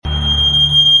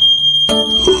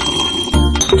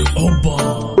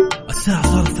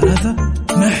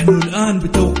الآن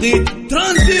بتوقيت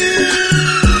ترانزيت.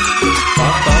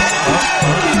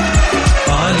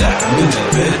 طالع من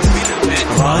البيت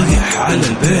رايح على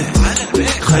البيت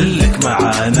خليك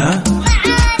معانا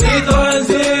في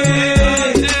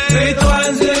ترانزيت. في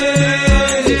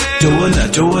ترانزيت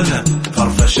جولنا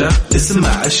فرفشة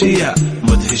اسمع أشياء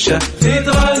مدهشة في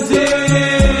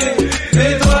ترانزيت.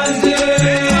 في ترانزيت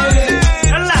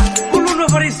يلا كلنا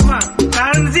فريسما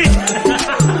ترانزيت.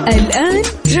 الآن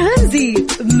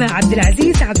ترانزيت مع عبد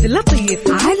العزيز عبد اللطيف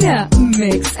على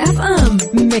ميكس اف ام.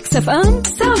 ميكس اف ام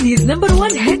سعوديز نمبر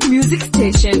 1 هيت ميوزك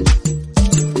ستيشن.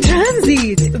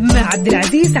 ترانزيت مع عبد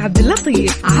العزيز عبد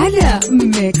اللطيف على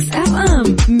ميكس اف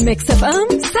ام. ميكس اف ام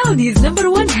سعوديز نمبر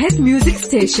 1 هيت ميوزك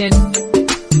ستيشن.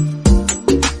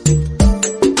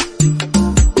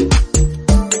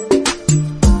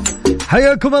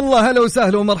 حياكم الله، هلا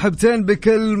وسهلا ومرحبتين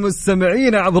بكل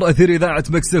مستمعين عبر أثير إذاعة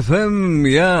ميكس اف ام.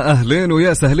 يا أهلين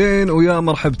ويا سهلين ويا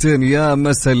مرحبتين، يا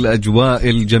مسا الأجواء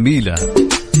الجميلة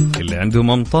اللي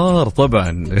عندهم أمطار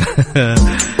طبعا.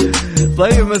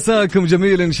 طيب مساكم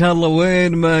جميل إن شاء الله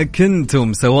وين ما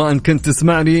كنتم، سواء كنت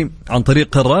تسمعني عن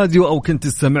طريق الراديو أو كنت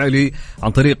تستمع لي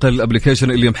عن طريق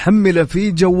الابليكيشن اللي محملة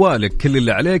في جوالك. كل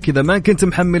اللي عليك إذا ما كنت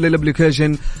محمل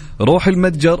الابليكيشن روح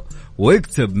المتجر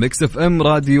واكتب ميكس اف ام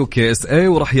راديو KSA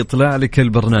وراح يطلع لك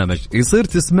البرنامج، يصير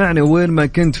تسمعني وين ما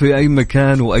كنت في أي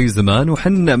مكان وأي زمان،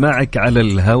 وحنا معك على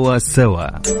الهوا سوا.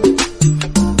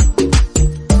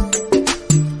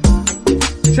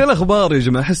 شو الأخبار يا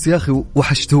جماعة؟ أحس يا أخي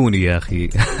وحشتوني يا أخي.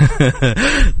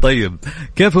 طيب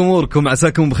كيف أموركم؟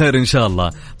 عساكم بخير إن شاء الله.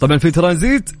 طبعا في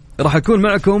ترانزيت راح أكون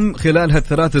معكم خلال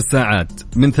هالثلاث الساعات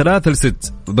من 3 ل6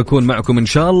 بكون معكم إن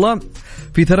شاء الله.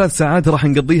 في 3 ساعات راح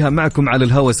نقضيها معكم على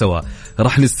الهوا سوا،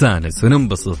 راح نستانس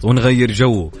وننبسط ونغير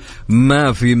جو.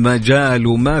 ما في مجال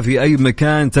وما في أي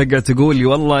مكان تقعد تقول لي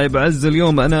والله بعز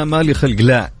اليوم أنا مالي خلق،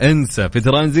 لا انسى، في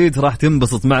ترانزيت راح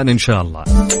تنبسط معنا إن شاء الله.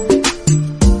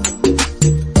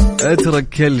 اترك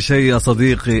كل شيء يا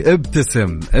صديقي،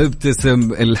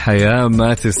 ابتسم. الحياة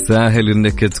ما تستاهل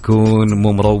انك تكون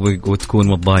مروق وتكون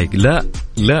متضايق،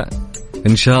 لا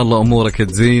ان شاء الله امورك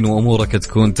تزين وامورك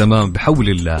تكون تمام بحول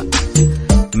الله.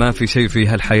 ما في شيء في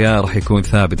هالحياة راح يكون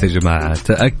ثابت يا جماعة،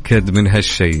 تأكد من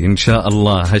هالشيء إن شاء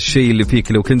الله. هالشيء اللي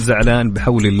فيك لو كنت زعلان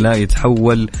بحول الله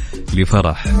يتحول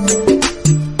لفرح.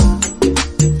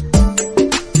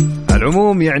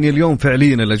 العموم يعني اليوم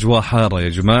فعليا الأجواء حارة يا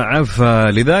جماعة،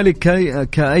 فلذلك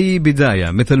كأي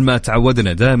بداية مثل ما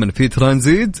تعودنا دائما في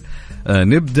ترانزيت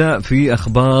نبدأ في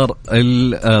أخبار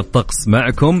الطقس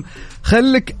معكم.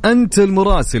 خلك أنت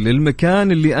المراسل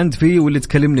المكان اللي أنت فيه واللي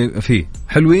تكلمني فيه.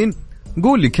 حلوين؟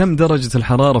 قول لي كم درجة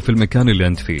الحرارة في المكان اللي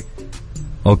أنت فيه.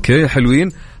 أوكي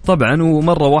حلوين. طبعا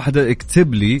ومرة واحدة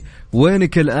اكتب لي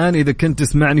وينك الآن إذا كنت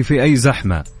تسمعني في أي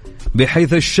زحمة،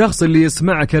 بحيث الشخص اللي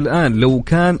يسمعك الآن لو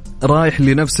كان رايح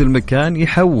لنفس المكان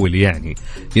يحول، يعني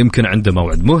يمكن عنده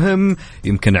موعد مهم،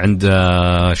 يمكن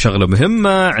عنده شغلة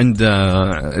مهمة، عنده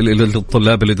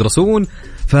الطلاب اللي يدرسون،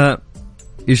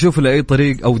 فيشوف لأي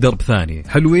طريق أو درب ثاني.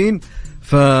 حلوين؟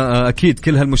 فأكيد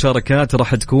كل هالمشاركات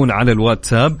راح تكون على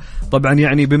الواتساب. طبعا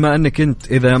يعني بما أنك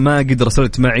أنت إذا ما قد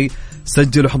رسلت معي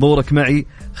سجل حضورك معي،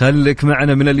 خليك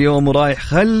معنا من اليوم ورايح.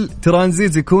 خل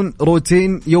ترانزيت يكون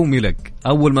روتين يومي لك،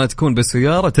 أول ما تكون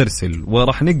بالسيارة ترسل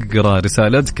وراح نقرأ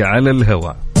رسالتك على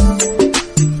الهواء.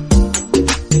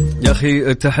 يا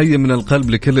أخي تحية من القلب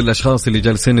لكل الأشخاص اللي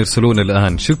جالسين يرسلون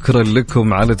الآن، شكرا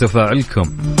لكم على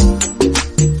تفاعلكم.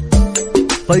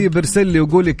 طيب ارسل لي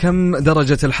وقولي كم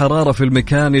درجة الحرارة في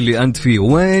المكان اللي أنت فيه،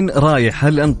 وين رايح،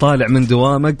 هل أنت طالع من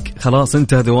دوامك خلاص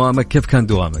انتهى دوامك، كيف كان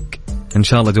دوامك؟ إن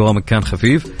شاء الله دوامك كان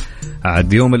خفيف.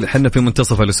 عاد يوم اللي حنا في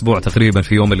منتصف الأسبوع تقريبا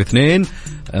في يوم الاثنين.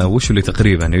 وش اللي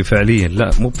تقريبا فعليا؟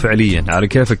 لا مو فعليا، على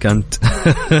كيفك أنت.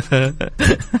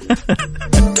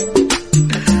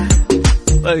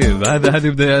 طيب هذه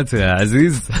بداياتها يا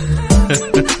عزيز.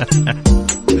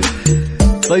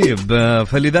 طيب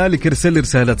فلذلك ارسل لي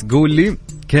رسالة قول لي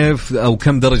كيف أو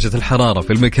كم درجة الحرارة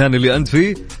في المكان اللي أنت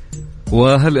فيه،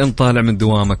 وهل أنت طالع من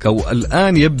دوامك أو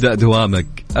الآن يبدأ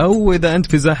دوامك، أو إذا أنت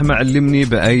في زحمة علمني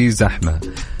بأي زحمة.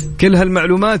 كل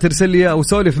هالمعلومات ارسل لي أو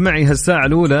سولف معي هالساعة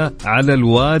الأولى على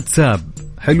الواتساب.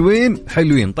 حلوين؟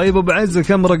 حلوين. طيب أبو عز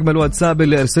كم رقم الواتساب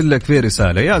اللي أرسل لك فيه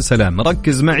رسالة؟ يا سلام،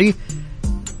 ركز معي،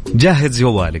 جهز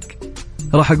جوالك،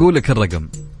 راح أقول لك الرقم.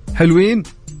 حلوين؟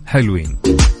 حلوين.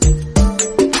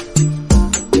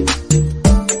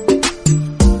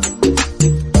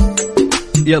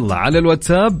 يلا على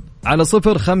الواتساب على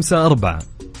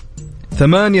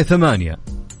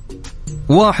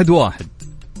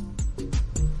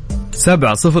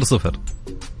 054-88-11-700.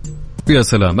 يا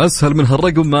سلام، أسهل من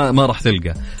هالرقم ما راح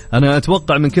تلقى. أنا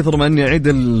أتوقع من كثر ما أني أعيد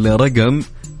الرقم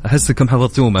أحسكم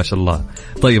حفظتوه ما شاء الله.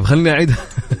 طيب خلني أعيد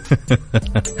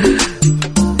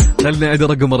خلني أعيد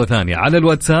الرقم مرة ثانية على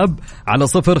الواتساب على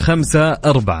 054-88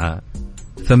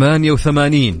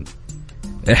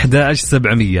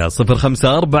 11700 054-88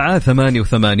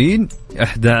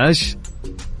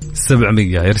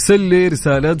 11700. ارسل لي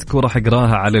رسالتك وراح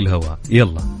أقراها على الهواء.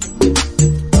 يلا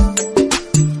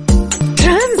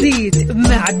ترانزيت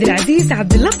مع عبد العزيز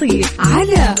عبد اللطيف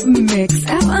على ميكس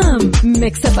اف ام.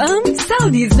 ميكس اف ام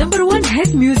سعوديز نمبر 1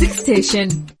 هيت ميوزك ستيشن.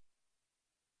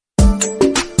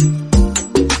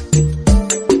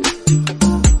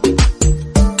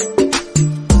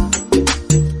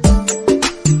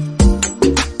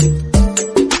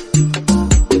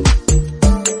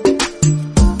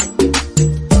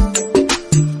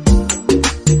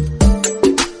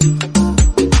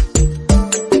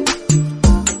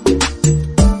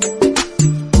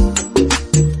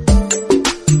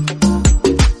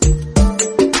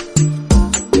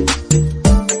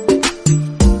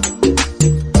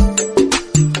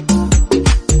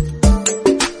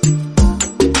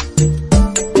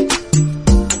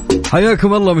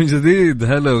 حياكم الله من جديد.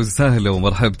 هلا وسهلا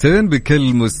ومرحبتين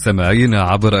بكل مستمعينا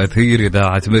عبر أثير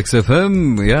إذاعة ميكس اف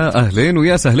ام. يا أهلين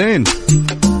ويا سهلين.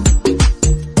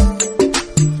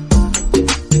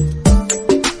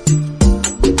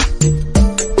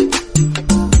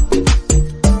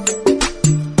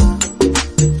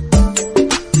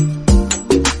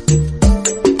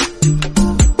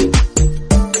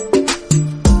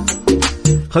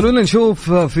 خلونا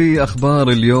نشوف في أخبار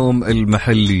اليوم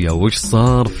المحلية وش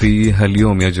صار في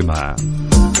هاليوم يا جماعة.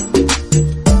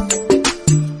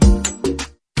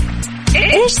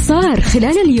 إيش صار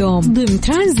خلال اليوم ضمن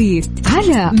ترانزيت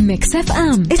على ميكس اف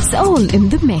ام. It's all in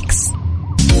the mix.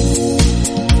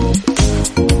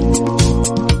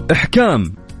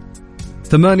 إحكام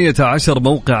 18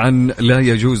 موقعا لا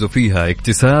يجوز فيها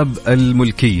اكتساب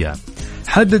الملكية.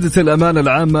 حددت الأمانة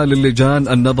العامة للجان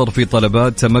النظر في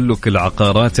طلبات تملك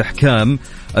العقارات إحكام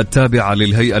التابعة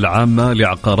للهيئة العامة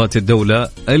لعقارات الدولة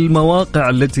المواقع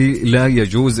التي لا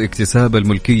يجوز اكتساب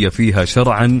الملكية فيها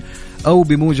شرعا أو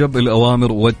بموجب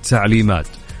الأوامر والتعليمات.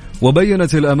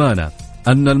 وبينت الأمانة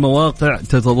أن المواقع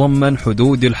تتضمن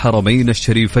حدود الحرمين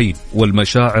الشريفين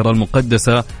والمشاعر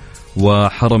المقدسة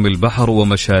وحرم البحر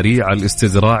ومشاريع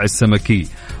الاستزراع السمكي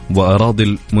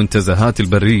وأراضي المنتزهات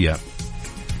البرية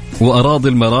وأراضي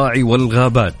المراعي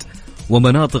والغابات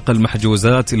ومناطق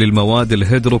المحجوزات للمواد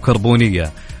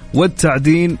الهيدروكربونية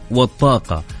والتعدين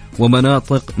والطاقة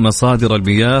ومناطق مصادر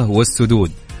المياه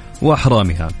والسدود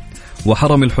وأحرامها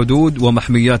وحرم الحدود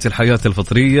ومحميات الحياة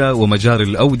الفطرية ومجاري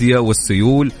الأودية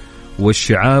والسيول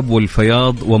والشعاب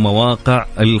والفياض ومواقع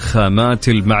الخامات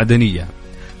المعدنية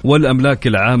والأملاك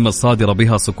العامة الصادرة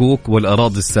بها صكوك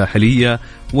والأراضي الساحلية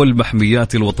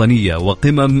والمحميات الوطنية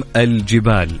وقمم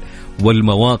الجبال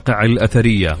والمواقع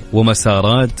الأثرية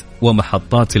ومسارات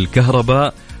ومحطات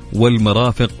الكهرباء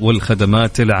والمرافق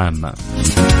والخدمات العامة.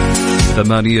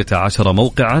 18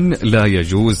 موقعا لا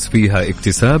يجوز فيها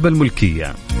اكتساب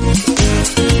الملكية.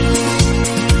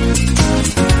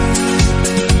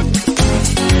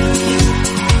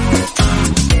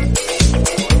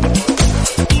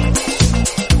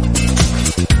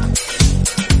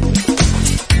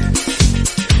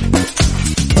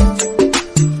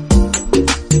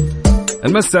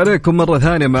 نمس عليكم مرة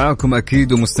ثانية، معاكم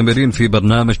أكيد ومستمرين في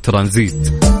برنامج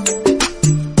ترانزيت.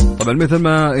 طبعا مثل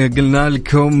ما قلنا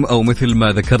لكم أو مثل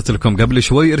ما ذكرت لكم قبل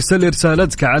شوي، ارسل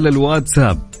رسالتك على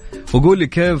الواتساب وقول لي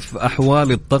كيف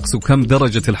أحوال الطقس وكم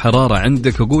درجة الحرارة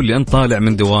عندك، وقول لي أنت طالع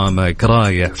من دوامك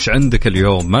رايح وش عندك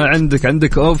اليوم، ما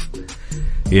عندك أوف،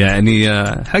 يعني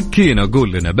حكينا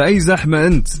قول لنا بأي زحمة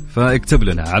أنت، فاكتب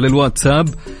لنا على الواتساب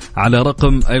على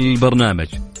رقم البرنامج،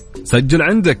 سجل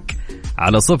عندك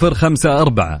على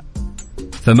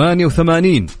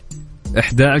 054-88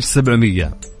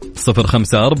 11700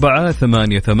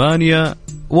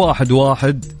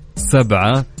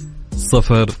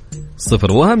 054-88-11700.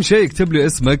 وأهم شيء اكتب لي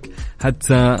اسمك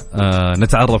حتى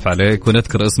نتعرف عليك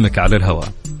ونذكر اسمك على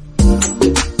الهواء.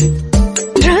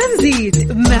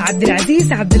 ترانزيت مع عبد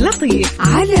العزيز عبد اللطيف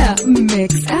على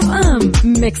ميكس اف ام.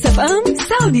 ميكس اف ام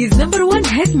سعوديز نمبر 1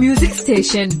 هيت ميوزك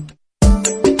ستيشن.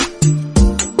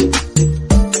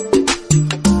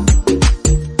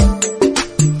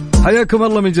 حياكم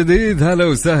الله من جديد. هلا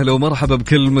وسهلا ومرحبا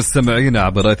بكل مستمعينا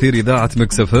عبر أثير إذاعة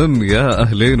ميكس اف ام. يا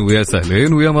أهلين ويا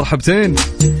سهلين ويا مرحبتين.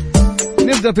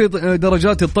 نبدأ في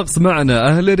درجات الطقس معنا.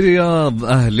 أهل الرياض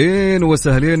أهلين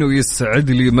وسهلين ويسعد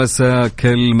لي مساء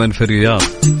كل من في الرياض.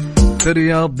 في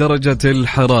الرياض درجة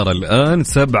الحرارة الآن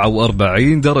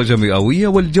 47 درجة مئوية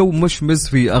والجو مشمس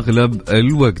في أغلب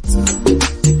الوقت.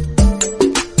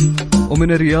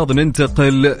 ومن الرياض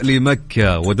ننتقل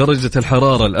لمكة، ودرجة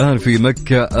الحرارة الآن في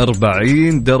مكة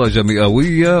 40 درجة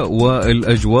مئوية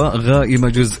والأجواء غائمة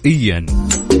جزئيا.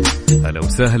 هلا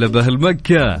وسهلا بأهل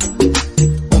مكة.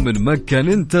 ومن مكة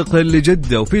ننتقل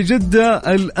لجدة، وفي جدة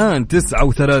الآن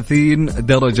 39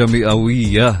 درجة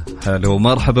مئوية. هلا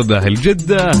ومرحبا بأهل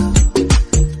جدة.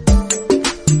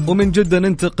 ومن جدة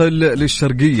ننتقل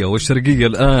للشرقية، والشرقية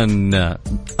الآن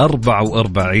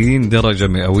 44 درجة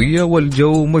مئوية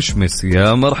والجو مشمس.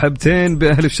 يا مرحبتين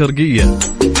بأهل الشرقية.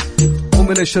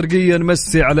 ومن الشرقية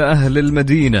نمسي على أهل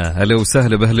المدينة. هلا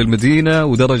وسهلا بأهل المدينة،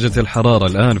 ودرجة الحرارة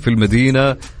الآن في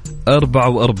المدينة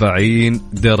 44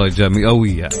 درجة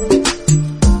مئوية.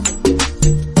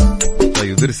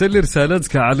 طيب ارسل لي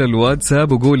رسالتك على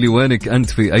الواتساب وقول لي وينك أنت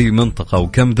في أي منطقة،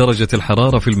 وكم درجة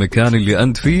الحرارة في المكان اللي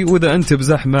أنت فيه، وإذا أنت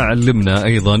بزحمة علمنا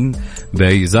أيضا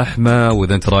بأي زحمة،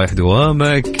 وإذا أنت رايح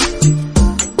دوامك.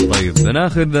 طيب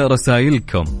بناخذ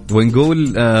رسائلكم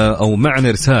ونقول أو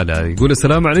معنا رسالة يقول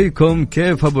السلام عليكم،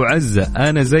 كيف أبو عزة؟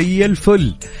 أنا زي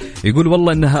الفل. يقول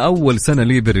والله إنها أول سنة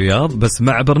لي بالرياض، بس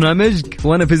مع برنامجك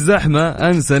وأنا في الزحمة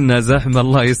أنسى إنها زحمة.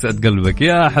 الله يسعد قلبك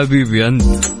يا حبيبي أنت.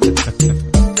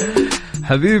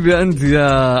 حبيبي أنت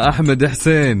يا أحمد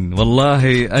حسين،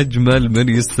 والله أجمل من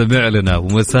يستمع لنا،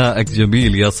 ومساءك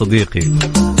جميل يا صديقي.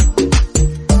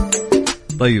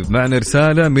 طيب معنا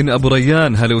رسالة من أبو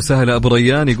ريان. هلا وسهلا أبو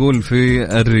ريان. يقول في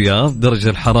الرياض درجة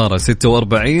الحرارة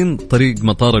 46، طريق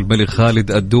مطار الملك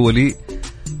خالد الدولي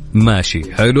ماشي.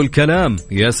 حلو الكلام،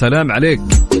 يا سلام عليك.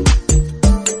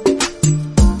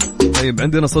 طيب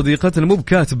عندنا صديقتنا مو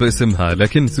بكاتبة اسمها،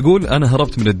 لكن تقول أنا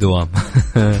هربت من الدوام.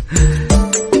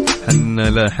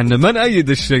 حنا ما نأيد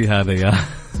الشيء هذا يا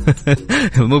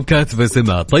مو بكاتبة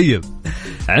اسمها. طيب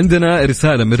عندنا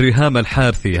رسالة من ريهام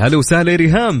الحارثي. هلا وسهلا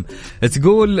ريهام.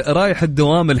 تقول رايح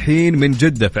الدوام الحين من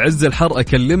جدة، في عز الحر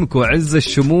أكلمك وعز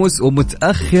الشموس،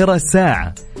 ومتأخرة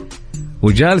ساعة،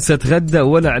 وجالسة أتغدى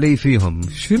ولا علي فيهم.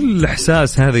 شو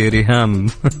الإحساس هذا يا ريهام؟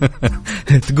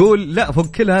 تقول لا فوق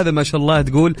كل هذا ما شاء الله،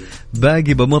 تقول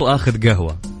باقي بمر آخذ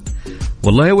قهوة.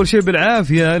 والله أول شيء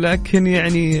بالعافية، لكن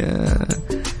يعني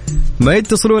ما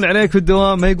يتصلون عليك في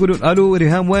الدوام، ما يقولون ألو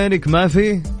ريهام وينك؟ ما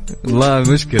في. والله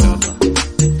مشكلة والله.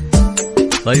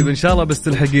 طيب إن شاء الله بس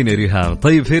تلحقين يا ريهام.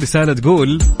 طيب في رسالة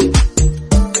تقول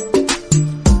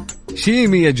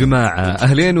شيمي يا جماعة،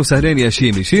 أهلين وسهلين يا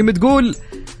شيمي. شيمي تقول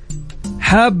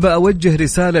حابة أوجه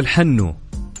رسالة لحنو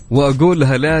وأقول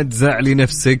لها لا تزعلي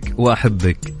نفسك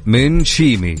وأحبك، من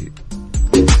شيمي.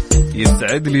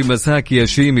 يسعد لي مساك يا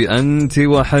شيمي أنت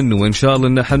وحنو، وإن شاء الله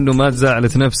إن حنو ما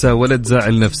تزعلت نفسها ولا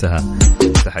تزعل نفسها.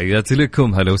 تحياتي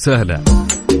لكم، هلا وسهلا.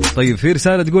 طيب في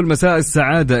رسالة تقول مساء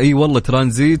السعادة، أي والله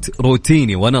ترانزيت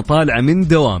روتيني وأنا طالعة من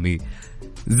دوامي،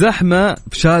 زحمة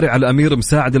في شارع الأمير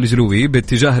مساعد الجلوي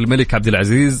باتجاه الملك عبد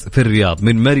العزيز في الرياض،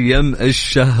 من مريم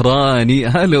الشهراني.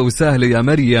 هلا وسهلا يا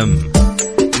مريم،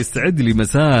 يسعد لي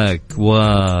مساك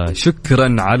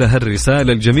وشكرا على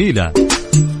هالرسالة الجميلة.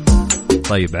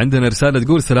 طيب عندنا رسالة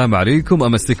تقول السلام عليكم،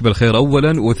 أمسك بالخير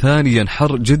أولا، وثانيا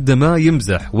حر جدة ما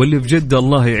يمزح، واللي في جدة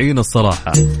الله يعين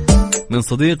الصراحة، من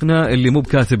صديقنا اللي مو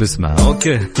بكاتب اسمه.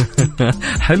 أوكي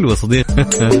حلوة صديق.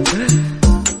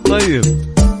 طيب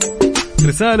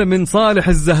رسالة من صالح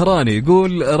الزهراني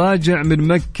يقول راجع من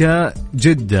مكة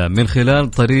جدة من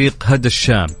خلال طريق هدى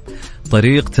الشام،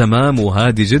 طريق تمام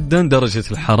وهادي جدا، درجة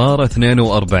الحرارة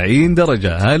 42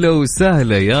 درجة. هلا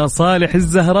وسهلا يا صالح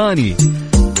الزهراني،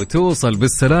 وتوصل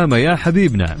بالسلامة يا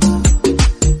حبيبنا.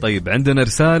 طيب عندنا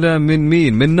رسالة من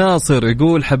مين؟ من ناصر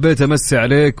يقول حبيت أمسي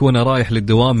عليك وأنا رايح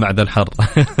للدوام مع ذا الحر.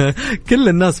 كل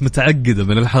الناس متعقدة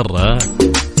من الحر ها؟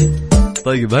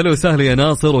 طيب هلا وسهلا يا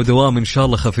ناصر، ودوام إن شاء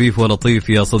الله خفيف ولطيف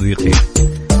يا صديقي.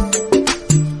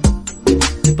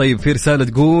 طيب في رسالة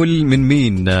تقول من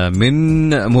مين؟ من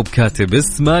مو بكاتب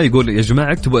اسمه، يقول يا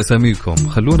جماعة اكتبوا أساميكم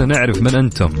خلونا نعرف من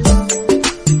أنتم.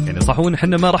 يعني صح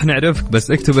احنا ما راح نعرفك،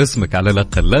 بس اكتب اسمك على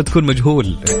الأقل، لا تكون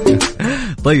مجهول.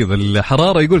 طيب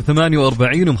الحرارة يقول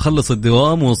 48 ومخلص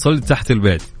الدوام ووصلت تحت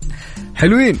البيت.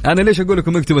 حلوين. أنا ليش أقول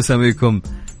لكم اكتب أساميكم؟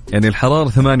 يعني الحرارة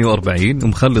 48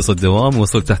 ومخلص الدوام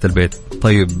ووصلت تحت البيت.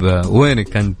 طيب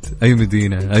وينك أنت؟ أي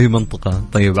مدينة؟ أي منطقة؟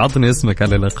 طيب عطني اسمك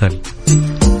على الأقل.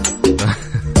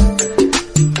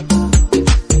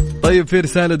 طيب في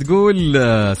رسالة تقول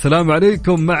السلام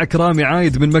عليكم، معك رامي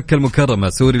عايد من مكة المكرمة،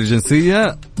 سوري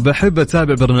الجنسية، بحب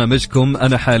أتابع برنامجكم،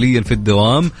 أنا حاليا في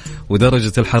الدوام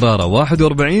ودرجة الحرارة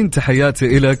 41.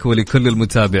 تحياتي إلك ولكل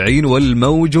المتابعين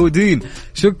والموجودين.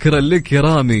 شكرا لك يا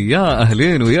رامي، يا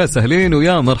أهلين ويا سهلين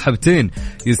ويا مرحبتين،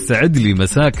 يستعد لي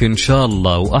مساك إن شاء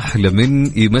الله، وأحلى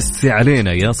من يمسي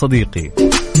علينا يا صديقي.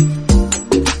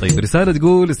 طيب رسالة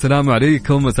تقول السلام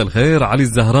عليكم، مساء الخير، علي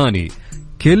الزهراني،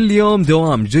 كل يوم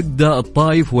دوام، جدة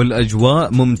الطايف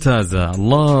والأجواء ممتازة.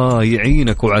 الله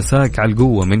يعينك وعساك على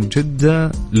القوة من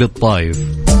جدة للطايف.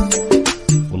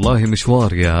 والله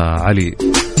مشوار يا علي،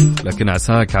 لكن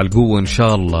عساك على القوة إن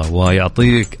شاء الله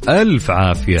ويعطيك ألف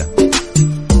عافية.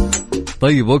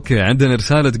 طيب أوكي، عندنا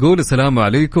رسالة تقول السلام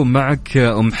عليكم، معك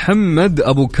محمد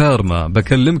أبو كارما،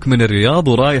 بكلمك من الرياض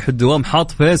ورايح الدوام،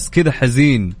 حاط فيس كذا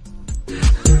حزين.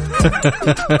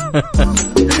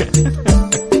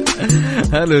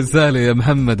 هلا وسهلا يا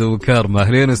محمد أبو كارما،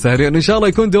 أهلين وسهلا، إن شاء الله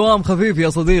يكون دوام خفيف يا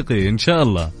صديقي إن شاء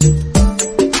الله.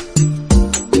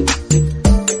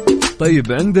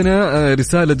 طيب عندنا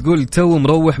رسالة تقول تو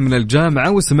مروح من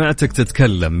الجامعة وسمعتك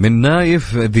تتكلم، من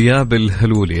نايف ذياب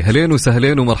الهلولي، هلين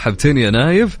وسهلين ومرحبتين يا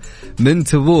نايف من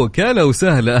تبوك. هلا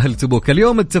وسهلا أهل تبوك.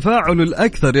 اليوم التفاعل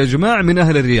الأكثر يا جماعة من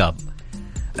أهل الرياض،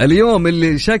 اليوم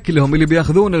اللي شكلهم اللي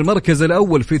بياخذون المركز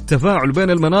الأول في التفاعل بين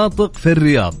المناطق في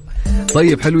الرياض.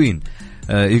 طيب حلوين.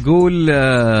 يقول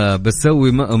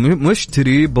بسوي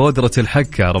مشتري بودرة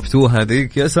الحكة، عرفتوها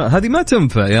هذيك؟ هذه ما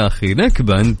تنفع يا أخي،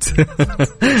 نكبة أنت.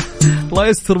 الله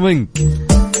يستر منك.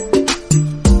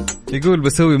 يقول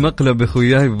بسوي مقلب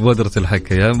أخوياي ببودرة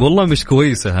الحكة، يا والله مش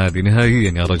كويسة هذه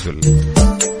نهائيا يا رجل،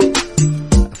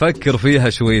 فكر فيها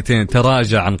شويتين،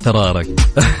 تراجع عن قرارك.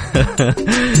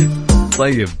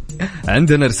 طيب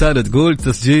عندنا رسالة تقول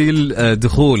تسجيل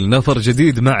دخول نفر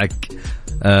جديد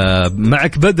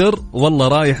معك بدر، والله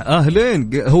رايح. أهلين،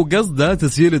 هو قصده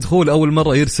تسجيل دخول أول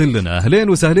مرة يرسل لنا. أهلين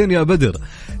وسهلين يا بدر.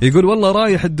 يقول والله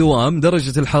رايح الدوام،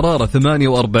 درجة الحرارة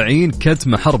 48،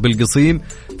 كتمة حرب القصيم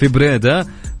في بريدة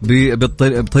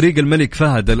بطريق الملك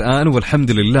فهد الآن،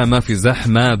 والحمد لله ما في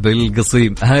زحمة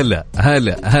بالقصيم. هلا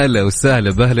هلا هلا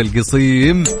وسهلا بأهل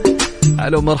القصيم،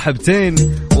 هلا ومرحبتين،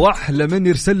 واحلى من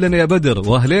يرسل لنا يا بدر،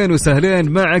 واهلين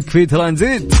وسهلين معك في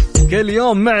ترانزيت كل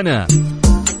يوم معنا.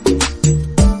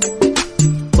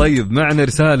 طيب معنا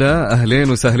رسالة، أهلين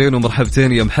وسهلين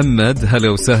ومرحبتين يا محمد، هلا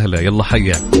وسهلا، يلا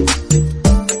حيا.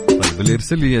 طيب اللي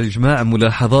يرسل لي يا جماعة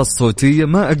ملاحظات صوتية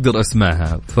ما أقدر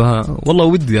أسمعها، فوالله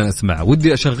ودي أنا أسمعها،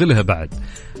 ودي أشغلها بعد،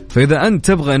 فإذا أنت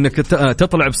تبغى أنك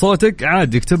تطلع بصوتك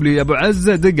عادي اكتب لي يا أبو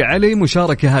عزة، دق علي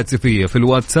مشاركة هاتفية في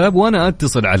الواتساب وأنا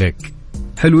أتصل عليك.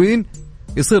 حلوين؟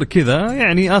 يصير كذا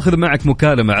يعني أخذ معك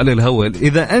مكالمة على الهواء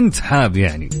إذا أنت حاب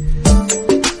يعني.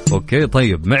 أوكي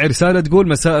طيب، مع رسالة تقول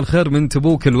مساء الخير من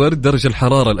تبوك الورد، درجة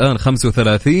الحرارة الآن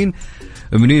 35،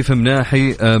 منيف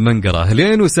مناحي منقرة.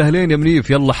 أهلين وسهلين يا منيف،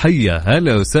 يلا حيا،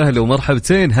 هلا وسهلا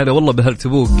ومرحبتين، هلا والله بهل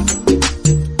تبوك.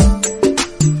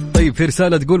 طيب في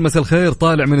رسالة تقول مساء الخير،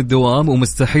 طالع من الدوام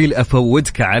ومستحيل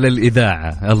أفوتك على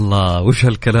الإذاعة. الله وش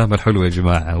هالكلام الحلو يا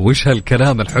جماعة، وش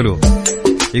هالكلام الحلو.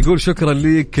 يقول شكرا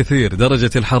ليك كثير،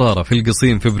 درجة الحرارة في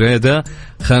القصيم في بريدة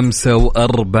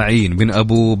 45، من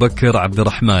أبو بكر عبد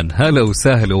الرحمن. هلا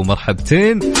وسهلا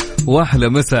ومرحبتين، وأحلى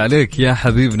مساء عليك يا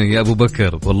حبيبنا يا أبو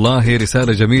بكر، والله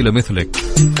رسالة جميلة مثلك.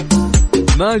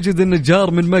 ماجد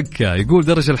النجار من مكة يقول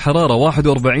درجة الحرارة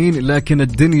 41 لكن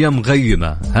الدنيا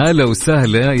مغيمة. هلا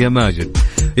وسهلا يا ماجد.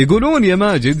 يقولون يا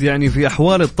ماجد يعني في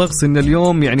أحوال الطقس إن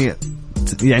اليوم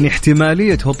يعني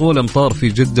احتمالية هطول أمطار في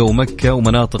جدة ومكة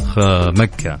ومناطق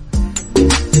مكة،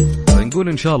 نقول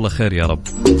إن شاء الله خير يا رب.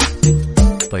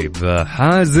 طيب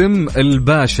حازم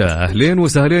الباشا، أهلين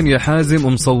وسهلين يا حازم،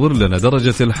 ومصور لنا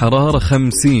درجة الحرارة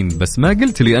 50، بس ما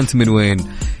قلت لي أنت من وين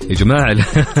يا جماعة.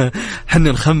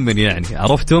 حنا نخمن يعني،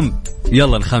 عرفتم؟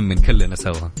 يلا نخمن كلنا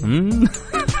سوا.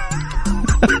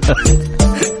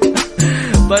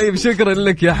 طيب شكرا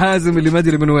لك يا حازم اللي ما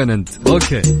أدري من وين أنت.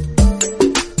 أوكي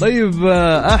طيب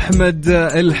أحمد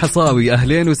الحصاوي،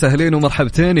 أهلين وسهلين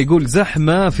ومرحبتين، يقول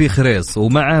زحمة في خريص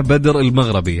ومعه بدر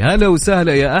المغربي. هلا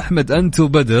وسهلا يا أحمد أنت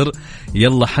وبدر،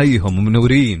 يلا حيهم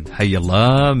ومنورين، حي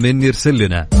الله من يرسل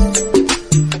لنا.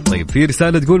 طيب في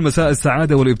رسالة تقول مساء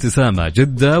السعادة والابتسامة،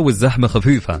 جدة والزحمة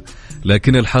خفيفة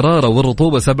لكن الحرارة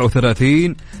والرطوبة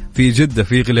 37 في جدة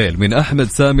في غليل، من أحمد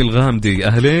سامي الغامدي.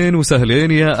 أهلين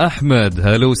وسهلين يا أحمد،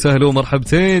 هلا وسهلا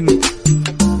ومرحبتين.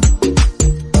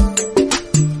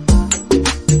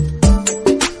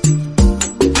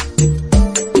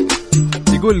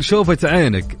 يقول شوفة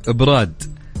عينك براد،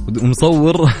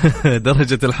 ومصور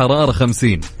درجة الحرارة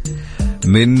 50،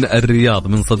 من الرياض،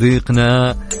 من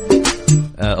صديقنا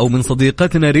أو من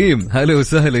صديقتنا ريم. هلا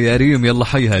وسهلا يا ريم، يلا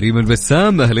حيها ريم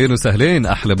البسام، أهلين وسهلين،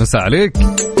 أحلى مساء عليك.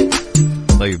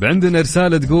 طيب عندنا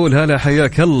رسالة تقول هلا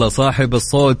حياك الله صاحب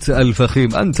الصوت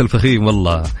الفخيم، أنت الفخيم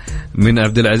والله، من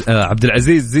عبد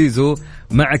العزيز زيزو،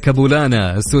 معك أبو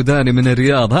لانا السوداني من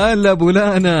الرياض. هلا أبو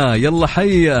لانا، يلا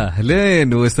حيا،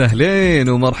 أهلين وسهلين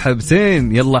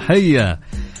ومرحبتين، يلا حيا.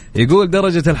 يقول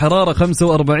درجة الحرارة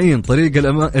 45 طريق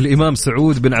الإمام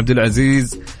سعود بن عبد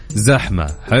العزيز زحمة.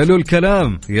 حلو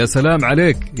الكلام، يا سلام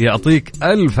عليك، يعطيك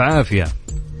ألف عافية.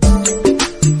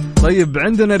 طيب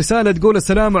عندنا رسالة تقول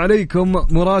السلام عليكم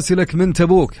مراسلك من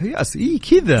تبوك. ياس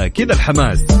كذا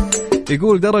الحماس.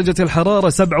 يقول درجة الحرارة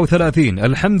 37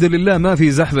 الحمد لله ما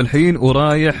في زحمة الحين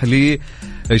ورايح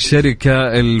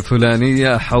للشركة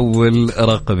الفلانية حول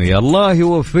رقمي. الله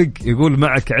يوفق. يقول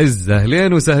معك عز.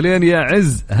 أهلين وسهلين يا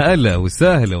عز. هلا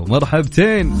وسهلا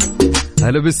ومرحبتين.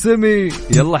 هلا بالسمي.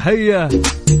 يلا حيا.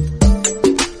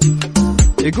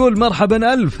 يقول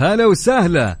مرحبا ألف. هلا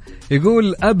وسهلا.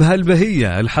 يقول أبها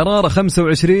البهية الحرارة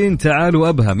 25 تعالوا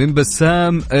أبها من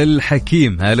بسام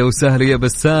الحكيم. هلا وسهلا يا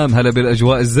بسام. هلا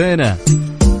بالأجواء الزينة.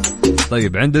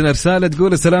 طيب عندنا رسالة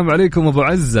تقول السلام عليكم أبو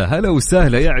عزة. هلا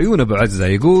وسهلا يا عيون أبو عزة.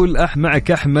 يقول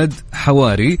معك أحمد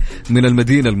حواري من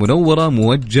المدينة المنورة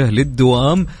موجه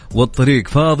للدوام والطريق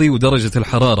فاضي ودرجة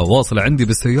الحرارة واصلة عندي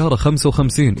بالسيارة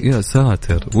 55. يا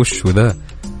ساتر وش ذا.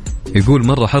 يقول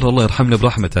مرة حر الله يرحمنا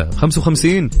برحمته.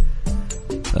 55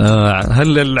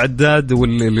 هل العداد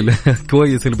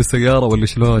كويس اللي بالسيارة ولا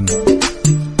شلون؟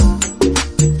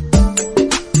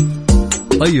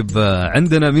 طيب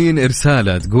عندنا مين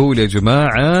إرسالة تقول يا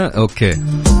جماعة. أوكي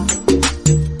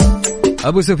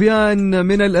أبو سفيان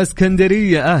من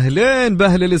الإسكندرية. أهلين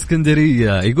بأهل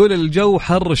الإسكندرية. يقول الجو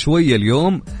حر شوية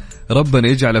اليوم، ربنا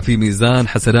يجعل في ميزان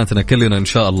حسناتنا كلنا إن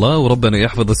شاء الله، وربنا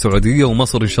يحفظ السعودية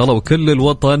ومصر إن شاء الله وكل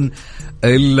الوطن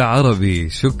العربي.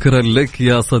 شكرا لك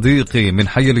يا صديقي من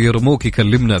حي اليرموك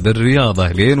يكلمنا بالرياض.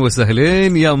 أهلين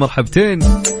وسهلين يا مرحبتين.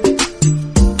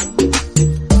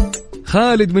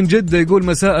 خالد من جدة يقول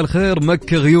مساء الخير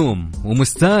مكة غيوم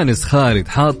ومستانس. خالد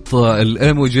حاط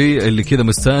الإيموجي اللي كذا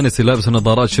مستانس لابس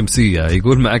نظارات شمسية.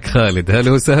 يقول معك خالد.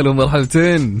 هلا وسهلا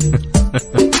ومرحبتين.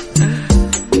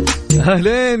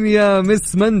 أهلين يا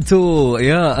مس منتو.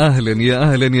 يا أهلا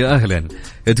يا أهلا يا أهلا.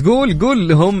 تقول قول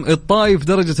لهم الطايف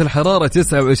درجة الحرارة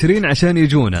 29 عشان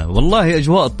يجونا. والله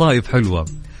أجواء الطايف حلوة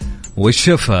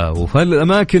والشفا وفي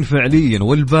الأماكن فعليا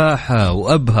والباحة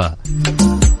وأبها،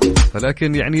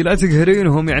 فلكن يعني لا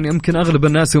تقهرينهم، يعني يمكن أغلب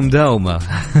الناس مداومة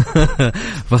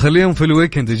فخليهم في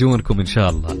الويكند يجونكم إن شاء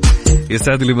الله.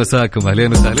 يسعد لي مساكم.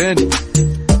 أهلين وسهلين.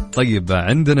 طيب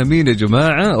عندنا مين يا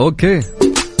جماعة؟ أوكي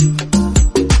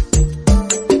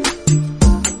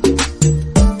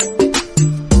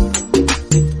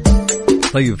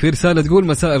طيب في رسالة تقول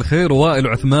مساء الخير وائل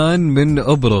عثمان من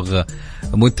أبرغ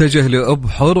متجه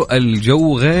لأبحر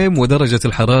الجو غيم ودرجة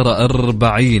الحرارة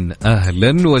 40.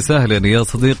 أهلا وسهلا يا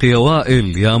صديقي يا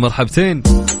وائل يا مرحبتين.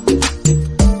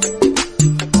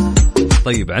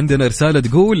 طيب عندنا رسالة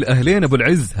تقول أهلين أبو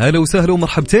العز. هلا وسهلا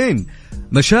ومرحبتين.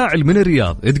 مشاعل من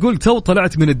الرياض تقول تو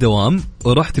طلعت من الدوام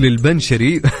ورحت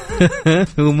للبنشري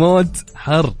وموت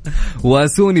حر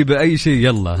واسوني بأي شيء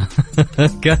يلا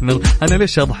كان أنا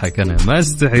ليش أضحك؟ أنا ما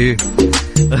استحي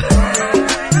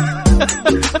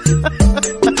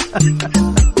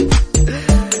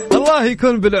الله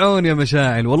يكون بالعون يا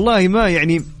مشاعل. والله ما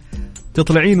يعني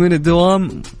تطلعين من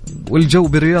الدوام والجو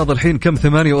بالرياض الحين كم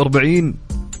 48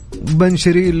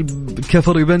 بنشري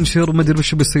الكفر يبنشر ما ادري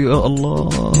وش بالسيارة.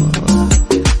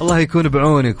 الله يكون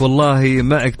بعونك. والله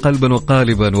معك قلبا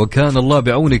وقالبا وكان الله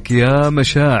بعونك يا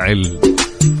مشاعل.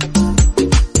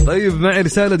 طيب معي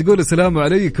رسالة تقول السلام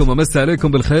عليكم ومسا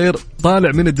عليكم بالخير.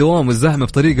 طالع من الدوام والزحمة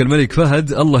في طريق الملك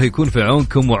فهد. الله يكون في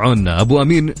عونكم وعوننا. أبو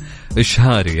أمين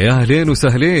الشهاري. يا أهلين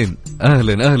وسهلين.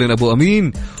 أهلا أهلا أبو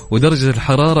أمين. ودرجة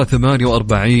الحرارة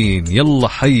 48. يلا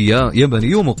حيا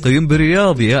يمني ومقيم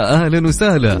برياض. يا أهلا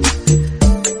وسهلا.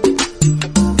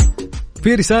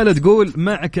 في رسالة تقول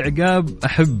معك عقاب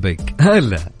أحبك.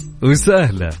 هلا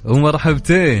وسهلا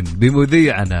ومرحبتين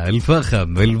بمذيعنا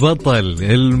الفخم البطل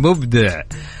المبدع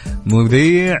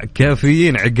مذيع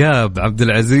كافيين عقاب عبد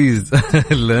العزيز.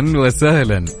 أهلا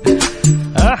وسهلا.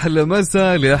 أحلى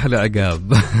مساء لأحلى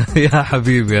عقاب يا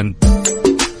حبيبي أنت.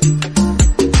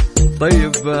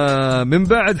 طيب من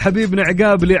بعد حبيبنا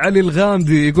عقاب لعلي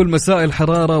الغامدي يقول مساء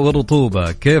الحرارة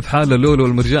والرطوبة كيف حال اللولو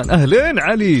والمرجان. أهلين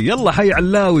علي. يلا حي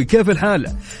علاوي كيف الحال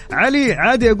علي؟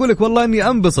 عادي أقولك والله أني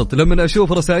أنبسط لما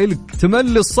أشوف رسائلك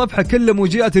تملي الصفحة كل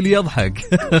موجيات اللي يضحك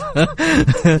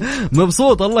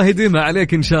مبسوط. الله يديمها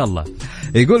عليك إن شاء الله.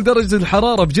 يقول درجة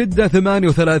الحرارة بجدة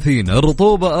 38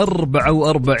 الرطوبة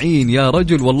 44. يا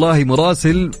رجل والله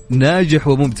مراسل ناجح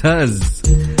وممتاز.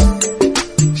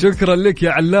 شكرا لك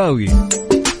يا علاوي.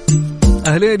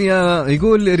 أهلين يا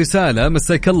يقول رسالة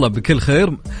مساك الله بكل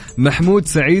خير. محمود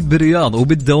سعيد بالرياض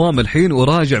وبالدوام الحين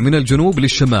وراجع من الجنوب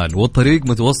للشمال والطريق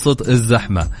متوسط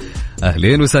الزحمة.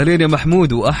 أهلين وسهلين يا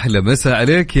محمود وأحلى مساء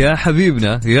عليك يا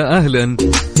حبيبنا. يا أهلا.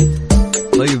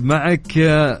 طيب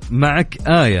معك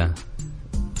آية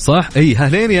صح؟ اي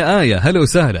اهلين يا آية، هلا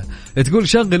وسهلا. تقول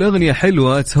شغل اغنية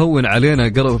حلوة تهون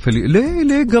علينا قرف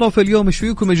ليه قرف اليوم؟ ايش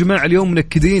فيكم يا جماعة اليوم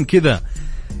منكدين كذا؟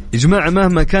 يا جماعة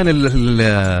مهما كان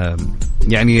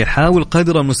يعني حاول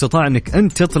قدر المستطاع انك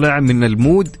انت تطلع من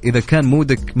المود اذا كان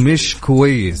مودك مش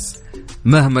كويس.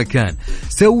 مهما كان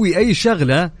سوي اي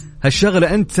شغلة،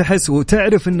 هالشغلة انت تحس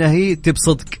وتعرف انها هي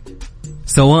تبسطك،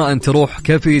 سواء تروح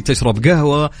كافي تشرب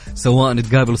قهوة، سواء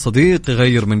تقابل صديق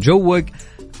يغير من جوك،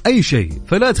 أي شيء.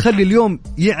 فلا تخلي اليوم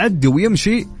يعدي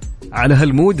ويمشي على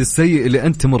هالمود السيء اللي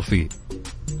أنت تمر فيه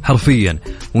حرفيا.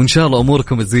 وإن شاء الله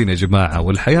أموركم تزين يا جماعة،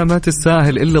 والحياة ما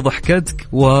تستاهل إلا ضحكتك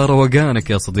وروقانك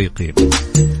يا صديقي.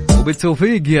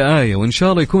 وبالتوفيق يا آية، وإن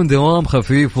شاء الله يكون دوام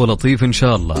خفيف ولطيف إن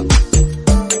شاء الله.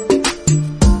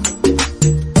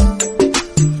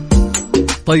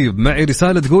 طيب معي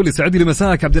رسالة تقول يسعد لي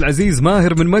مساك عبد العزيز.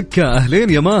 ماهر من مكة، أهلين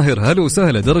يا ماهر، هلا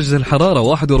وسهلا. درجة الحرارة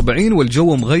 41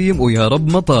 والجو مغيم ويا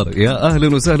رب مطر. يا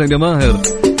أهلا وسهلا يا ماهر.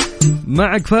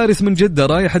 معك فارس من جدة،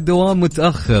 رايح الدوام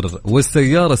متأخر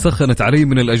والسيارة سخنت علي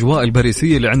من الأجواء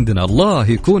الباريسية اللي عندنا. الله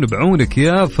يكون بعونك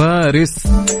يا فارس،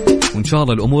 وإن شاء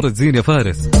الله الأمور تزين يا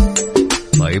فارس.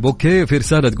 طيب أوكي، في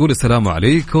رسالة تقول السلام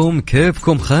عليكم،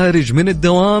 كيفكم؟ خارج من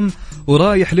الدوام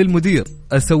ورايح للمدير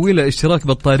أسوي له اشتراك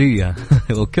بطارية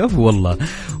وكيف والله.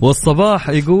 والصباح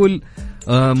يقول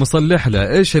مصلح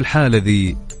له. إيش الحالة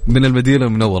ذي من المدينة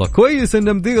المنورة؟ كويس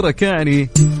إن مديرك يعني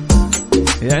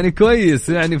كويس،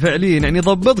 يعني فعليا يعني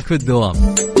ضبطك في الدوام.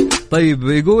 طيب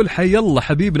يقول حي الله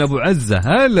حبيبنا أبو عزة،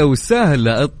 هلا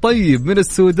وسهلا. الطيب من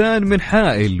السودان من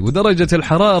حائل، ودرجة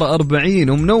الحرارة 40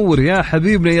 ومنور يا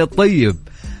حبيبنا يا الطيب.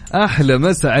 أحلى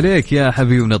مسا عليك يا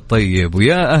حبيبنا الطيب،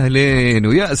 ويا أهلين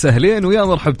ويا سهلين ويا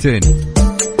مرحبتين.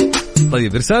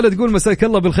 طيب رسالة تقول مساك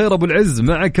الله بالخير أبو العز،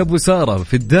 معك أبو سارة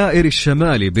في الدائري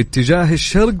الشمالي باتجاه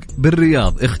الشرق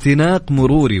بالرياض، اختناق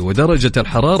مروري ودرجة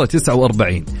الحرارة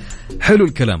 49. حلو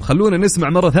الكلام، خلونا نسمع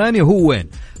مرة ثانية. هو وين؟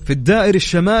 في الدائري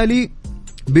الشمالي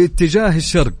باتجاه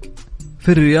الشرق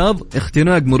في الرياض،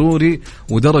 اختناق مروري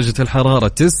ودرجة الحرارة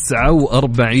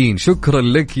 49. شكرا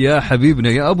لك يا حبيبنا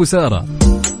يا أبو سارة.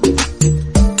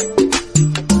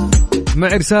 مع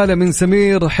رسالة من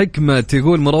سمير حكمة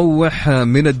تقول مروح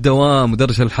من الدوام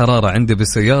ودرجة الحرارة عندي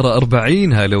بالسيارة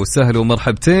 40. هلا وسهلا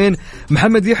ومرحبتين.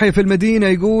 محمد يحيى في المدينة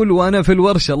يقول وأنا في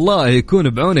الورشة. الله يكون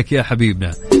بعونك يا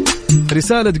حبيبنا.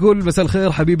 رسالة تقول مساء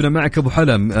الخير حبيبنا، معك أبو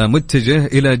حلم متجه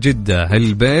إلى جدة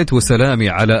البيت، وسلامي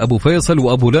على أبو فيصل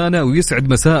وأبو لانا ويسعد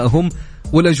مساءهم،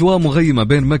 والأجواء مغيمة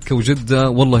بين مكة وجدة،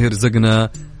 والله يرزقنا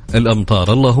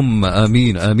الأمطار. اللهم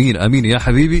آمين آمين آمين يا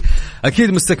حبيبي.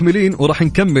 أكيد مستكملين وراح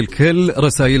نكمل كل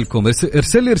رسائلكم.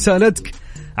 ارسل لي رسالتك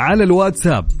على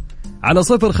الواتساب على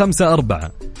 054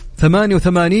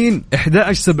 88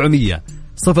 11700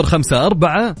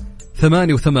 054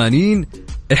 88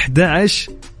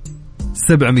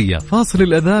 11700. فاصل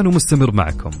الأذان ومستمر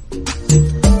معكم.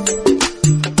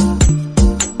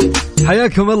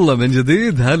 حياكم الله من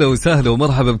جديد، هلا وسهلا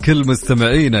ومرحبا بكل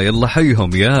مستمعينا. يلا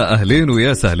حيهم يا أهلين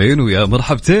ويا سهلين ويا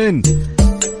مرحبتين.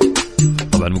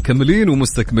 طبعا مكملين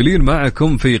ومستكملين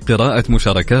معكم في قراءة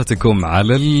مشاركاتكم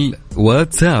على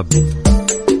الواتساب.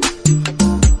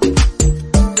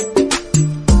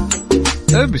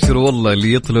 أبشر والله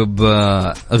اللي يطلب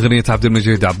أغنية عبد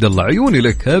المجيد عبد الله، عيوني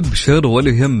لك، أبشر ولا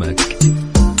يهمك.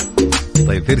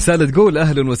 طيب في رسالة تقول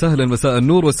أهلا وسهلا، مساء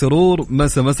النور والسرور،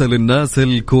 مسا للناس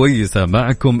الكويسة،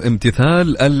 معكم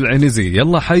امتثال العنزي.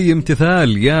 يلا حي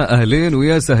امتثال، يا أهلين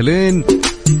ويا سهلين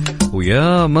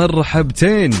ويا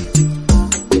مرحبتين.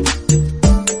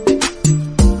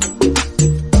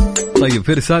 طيب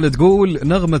في رسالة تقول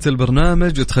نغمة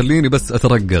البرنامج تخليني بس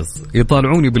أترقص،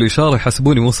 يطالعوني بالإشارة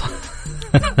يحسبوني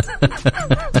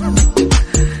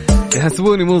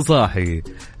يحسبوني مو صاحي.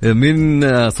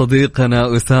 من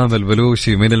صديقنا أسامة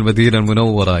البلوشي من المدينة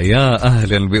المنورة. يا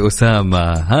أهلا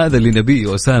بأسامة، هذا اللي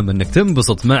نبيه أسامة، أنك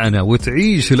تنبسط معنا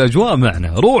وتعيش الأجواء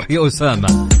معنا. روح يا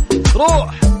أسامة،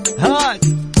 روح، هات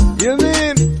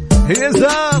يمين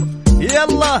يسار،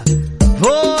 يلا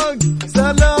فوق،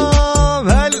 سلام،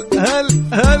 هل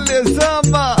يا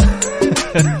أسامة.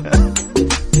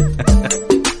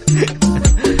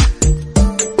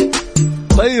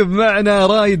 طيب معنا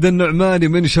رايد النعماني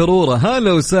من شرورة،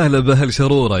 هلا وسهلا بأهل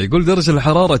شرورة. يقول درجة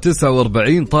الحرارة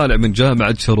 49، طالع من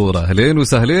جامعة شرورة. هلين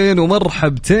وسهلين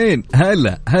ومرحبتين.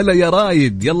 هلا يا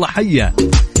رايد، يلا حيا.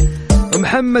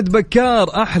 محمد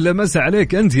بكار، أحلى مسا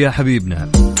عليك أنت يا حبيبنا.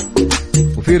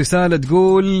 وفي رسالة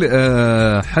تقول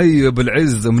حي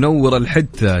بالعز منور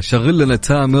الحتة، شغل لنا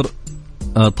تامر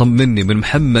طمني، من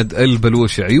محمد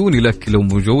البلوشي. عيوني لك لو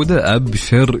موجودة،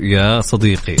 أبشر يا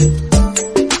صديقي.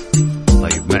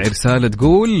 طيب معي رسالة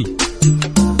تقول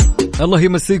الله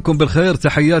يمسيكم بالخير،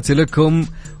 تحياتي لكم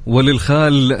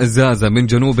وللخال زازة من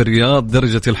جنوب الرياض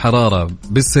درجة الحرارة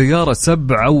بالسيارة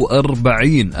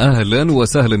 47. أهلا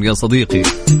وسهلا يا صديقي.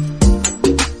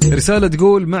 رسالة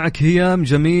تقول معك هيام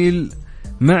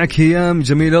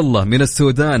جميل الله من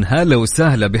السودان. هلا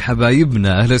وسهلا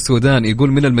بحبايبنا أهل السودان.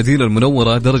 يقول من المدينة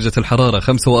المنورة درجة الحرارة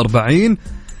 45.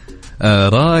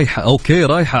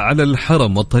 رايحة على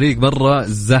الحرم والطريق مرة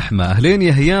زحمة. أهلين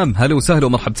يا هيام، هلا وسهلا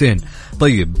ومرحبتين.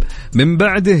 طيب من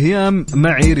بعد هيام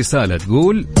معي رسالة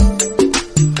تقول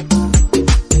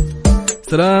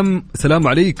سلام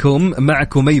عليكم،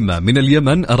 معكم ميمة من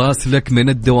اليمن أراسلك من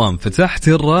الدوام. فتحت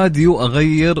الراديو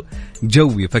أغير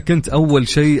جوي فكنت أول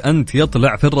شيء أنت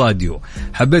يطلع في الراديو.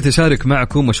 حبيت أشارك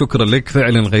معكم وشكرا لك،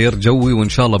 فعلا غير جوي وإن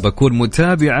شاء الله بكون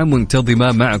متابعة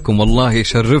منتظمة معكم. والله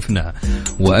يشرفنا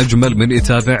وأجمل من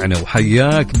يتابعنا،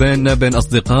 وحياك بيننا بين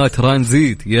أصدقاء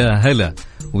ترانزيت. يا هلا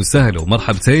وسهلا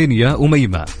ومرحبتين يا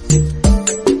أميمة.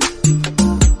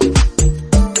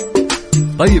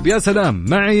 طيب يا سلام،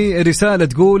 معي رسالة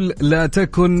تقول لا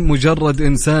تكن مجرد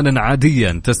إنسانا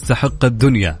عاديا تستحق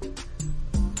الدنيا،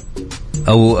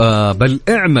 أو بل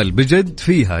اعمل بجد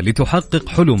فيها لتحقق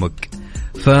حلمك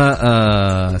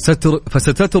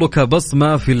فستترك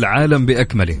بصمة في العالم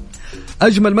بأكمله.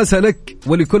 أجمل مساء لك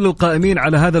ولكل القائمين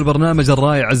على هذا البرنامج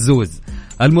الرائع الزوز.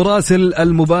 المراسل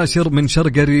المباشر من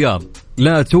شرق الرياض.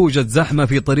 لا توجد زحمة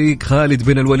في طريق خالد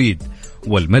بن الوليد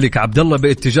والملك عبد الله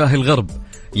باتجاه الغرب،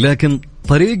 لكن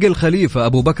طريق الخليفة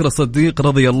أبو بكر الصديق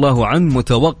رضي الله عنه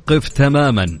متوقف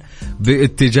تماما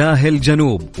باتجاه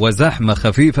الجنوب، وزحمة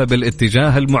خفيفة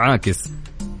بالاتجاه المعاكس.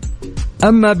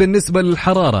 أما بالنسبة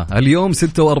للحرارة اليوم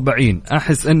 46،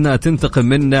 أحس أنها تنتقم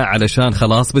منا علشان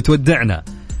خلاص بتودعنا.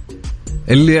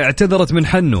 اللي اعتذرت من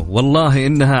حنو والله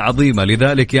إنها عظيمة،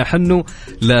 لذلك يا حنو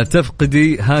لا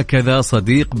تفقدي هكذا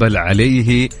صديق بل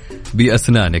عليه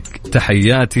بأسنانك.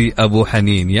 تحياتي أبو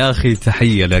حنين. يا أخي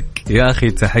تحية لك، يا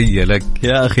أخي تحية لك،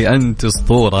 يا أخي أنت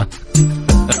أسطورة.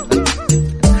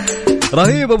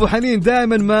 رهيب أبو حنين،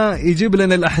 دائما ما يجيب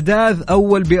لنا الأحداث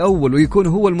أول بأول ويكون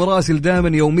هو المراسل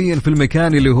دائما يوميا في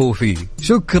المكان اللي هو فيه.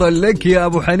 شكرا لك يا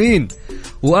أبو حنين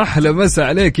وأحلى مسا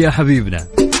عليك يا حبيبنا.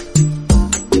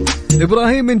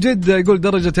 إبراهيم من جدة يقول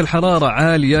درجة الحرارة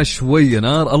عالية شوية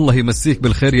نار. الله يمسيك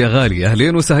بالخير يا غالي.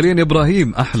 أهلين وسهلين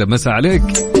إبراهيم، أحلى مسا عليك.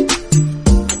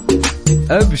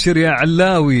 أبشر يا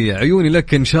علاوي، عيوني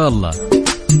لك إن شاء الله.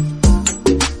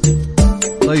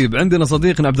 طيب عندنا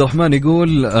صديقنا عبد الرحمن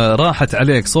يقول راحت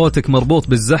عليك، صوتك مربوط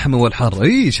بالزحمة والحر.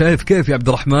 إيه شايف كيف يا عبد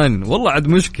الرحمن، والله عاد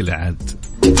مشكلة عاد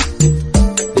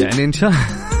يعني إن شاء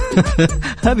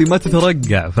هذه ما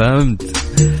تترقع، فهمت؟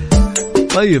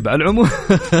 طيب على العموم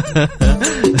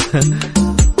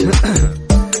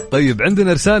طيب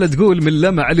عندنا رسالة تقول من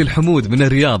لما علي الحمود من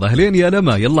الرياض. أهلين يا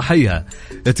لما، يلا حيها.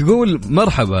 تقول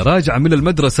مرحبا، راجعة من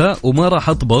المدرسة وما راح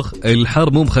أطبخ،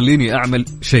 الحر مو مخليني أعمل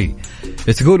شيء.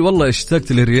 تقول والله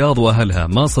اشتقت للرياض وأهلها،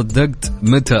 ما صدقت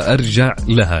متى أرجع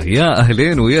لها. يا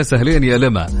أهلين ويا سهلين يا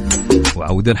لما،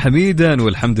 وعودا حميدا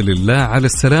والحمد لله على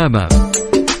السلامة.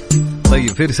 طيب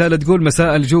في رسالة تقول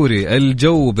مساء الجوري،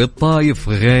 الجو بالطايف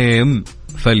غيم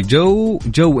فالجو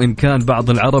جو إن كان بعض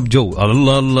العرب جو.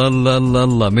 الله الله الله الله,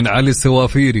 الله من علي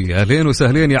السوافيري. أهلين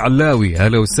وسهلين يا علاوي،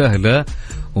 هلا وسهلا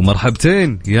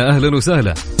ومرحبتين يا أهلا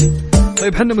وسهلا.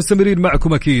 طيب حنا مستمرين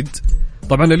معكم أكيد.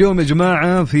 طبعا اليوم يا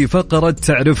جماعة في فقرة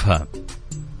تعرفها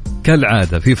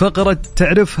كالعادة. في فقرة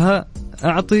تعرفها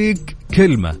أعطيك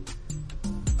كلمة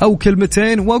أو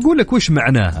كلمتين وأقول لك وش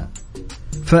معناها،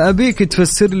 فأبيك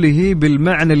تفسر لي هي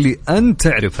بالمعنى اللي أنت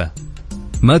تعرفه.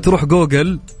 ما تروح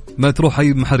جوجل، ما تروح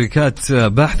أي محركات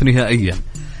بحث نهائيا.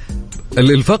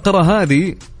 الفقرة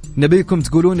هذه نبيكم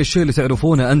تقولون الشيء اللي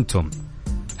تعرفونه أنتم.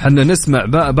 حنا نسمع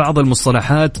بعض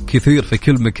المصطلحات كثير في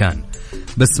كل مكان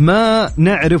بس ما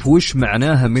نعرف وش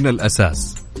معناها من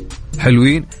الأساس.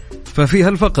 حلوين؟ ففي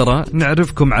هالفقرة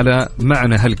نعرفكم على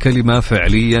معنى هالكلمة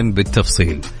فعليا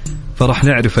بالتفصيل، فرح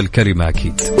نعرف الكلمة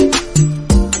أكيد.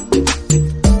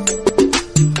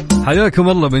 حياكم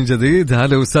الله من جديد،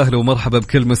 هلا وسهلا ومرحبا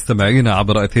بكل مستمعينا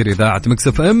عبر أثير إذاعة ميكس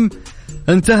اف ام.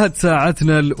 انتهت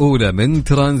ساعتنا الأولى من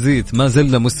ترانزيت، ما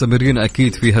زلنا مستمرين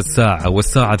أكيد في هالساعة،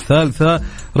 والساعة الثالثة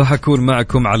راح أكون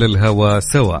معكم على الهواء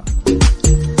سوا.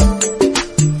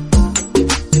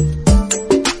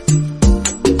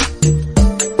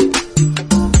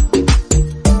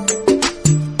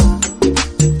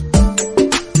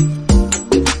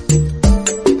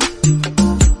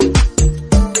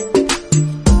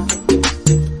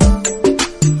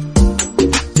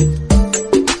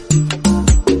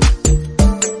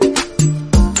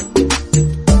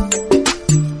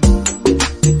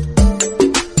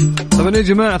 يا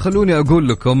جماعة خلوني أقول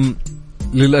لكم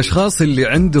للأشخاص اللي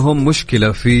عندهم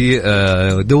مشكلة في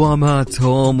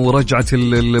دواماتهم ورجعة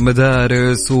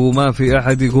المدارس وما في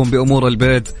أحد يقوم بأمور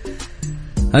البيت،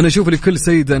 أنا أشوف لكل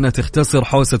سيدة أنها تختصر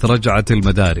حوسة رجعة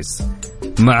المدارس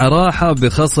مع راحة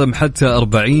بخصم حتى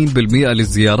 40%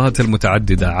 للزيارات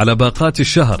المتعددة على باقات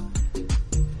الشهر،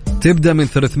 تبدأ من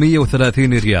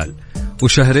 330 ريال،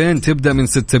 وشهرين تبدأ من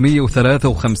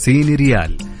 653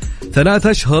 ريال،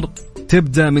 3 أشهر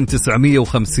تبدأ من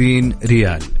 950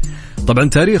 ريال. طبعا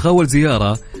تاريخ أول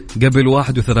زيارة قبل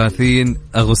 31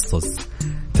 أغسطس.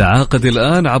 تعاقد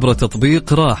الآن عبر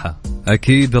تطبيق راحة،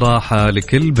 أكيد راحة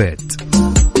لكل بيت.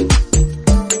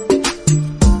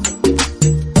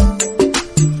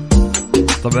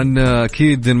 طبعا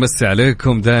أكيد نمسي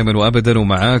عليكم دائما وأبدا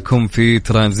ومعاكم في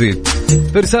ترانزيت.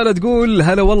 برسالة تقول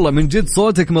هلا والله من جد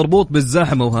صوتك مربوط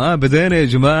بالزحمة، وها بدينا يا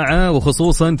جماعة،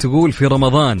 وخصوصا تقول في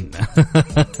رمضان.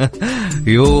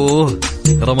 يوه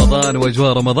رمضان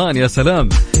وأجواء رمضان يا سلام.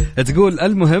 تقول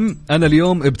المهم أنا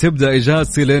اليوم بتبدأ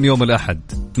إجازتي لين يوم الأحد،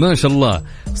 ما شاء الله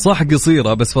صح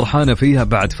قصيرة بس فرحانة فيها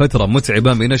بعد فترة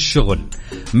متعبة من الشغل.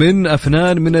 من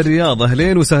أفنان من الرياض،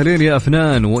 أهلين وسهلين يا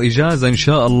أفنان، وإجازة إن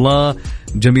شاء الله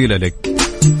جميلة لك.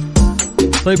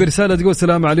 طيب رسالة تقول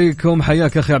السلام عليكم،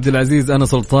 حياك أخي عبد العزيز، أنا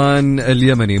سلطان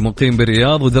اليمني مقيم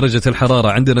بالرياض، ودرجة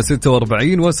الحرارة عندنا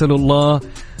 46، وأسأل الله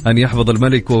أن يحفظ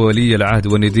الملك وولي العهد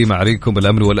وأن يديم عليكم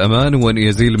بالأمن والأمان، وأن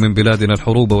يزيل من بلادنا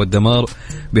الحروب والدمار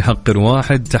بحق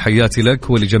واحد. تحياتي لك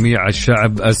ولجميع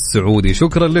الشعب السعودي.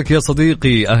 شكرا لك يا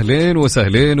صديقي، أهلين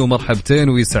وسهلين ومرحبتين،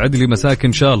 ويسعد لي مساك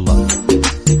إن شاء الله.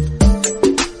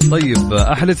 طيب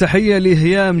أحلى تحية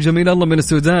لهيام جميل الله من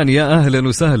السودان، يا أهلا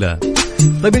وسهلا.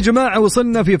 طيب يا جماعة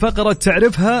وصلنا في فقرة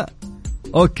تعرفها.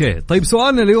 أوكي طيب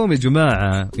سؤالنا اليوم يا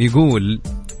جماعة يقول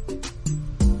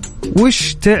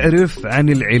وش تعرف عن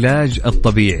العلاج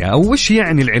الطبيعي، أو وش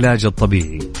يعني العلاج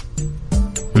الطبيعي؟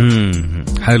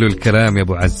 حلو الكلام يا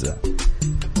أبو عزة.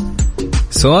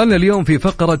 سؤالنا اليوم في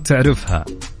فقرة تعرفها،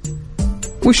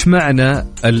 وش معنى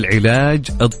العلاج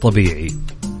الطبيعي؟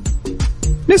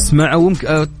 نسمع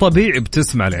الطبيعي،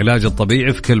 بتسمع العلاج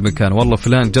الطبيعي في كل مكان، والله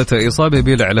فلان جاته إصابة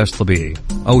يبي له علاج طبيعي،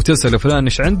 أو تسأل فلان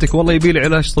إيش عندك، والله يبي له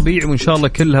علاج طبيعي وإن شاء الله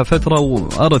كلها فترة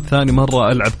وأرد ثاني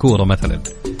مرة ألعب كورة مثلا.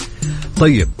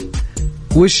 طيب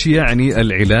وش يعني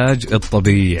العلاج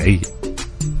الطبيعي؟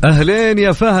 أهلين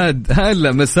يا فهد،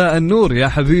 هلا مساء النور يا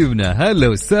حبيبنا، هلا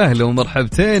وسهلا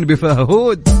ومرحبتين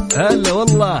بفهود، هلا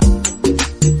والله.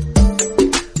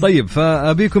 طيب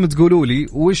فأبيكم تقولوا لي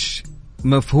وش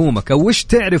مفهومك أو وش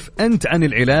تعرف أنت عن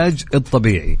العلاج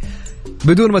الطبيعي،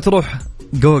 بدون ما تروح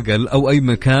جوجل أو أي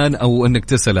مكان أو أنك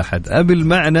تسأل أحد، أبي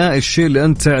المعنى الشيء اللي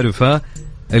أنت تعرفه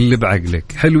اللي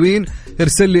بعقلك. حلوين؟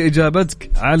 ارسل لي إجابتك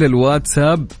على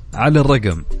الواتساب على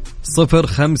الرقم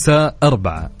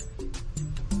 054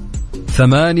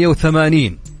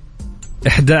 88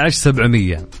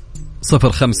 11700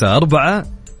 054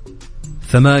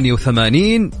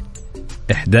 88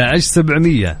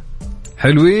 11700.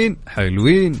 حلوين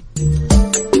حلوين.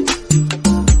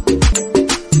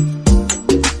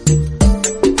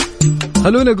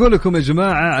 خلونا أقول لكم يا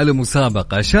جماعة على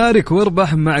مسابقة، شارك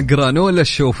واربح مع جرانولا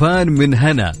الشوفان من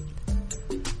هنا،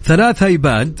 3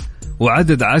 ايباد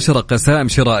وعدد 10 قسائم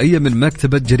شرائية من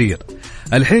مكتبة جرير.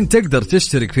 الحين تقدر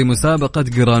تشترك في مسابقة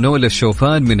جرانولا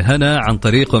الشوفان من هنا عن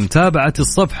طريق متابعة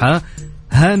الصفحة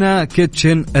هنا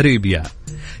كيتشن أريبيا.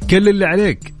 كل اللي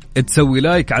عليك تسوي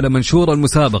لايك على منشور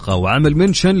المسابقة وعمل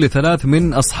منشن ل3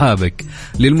 من أصحابك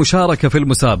للمشاركة في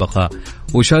المسابقة،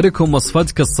 وشاركهم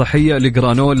وصفتك الصحية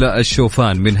لجرانولا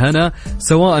الشوفان من هنا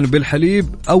سواء بالحليب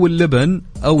أو اللبن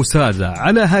أو سادة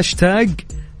على هاشتاج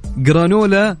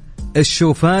جرانولا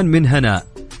الشوفان من هنا.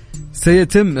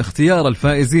 سيتم اختيار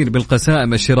الفائزين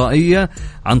بالقسائم الشرائية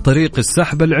عن طريق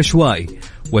السحب العشوائي،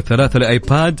 و3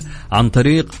 الآيباد عن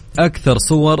طريق أكثر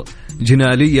صور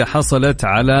جنالية حصلت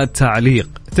على تعليق.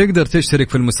 تقدر تشترك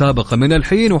في المسابقة من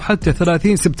الحين وحتى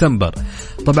 30 سبتمبر.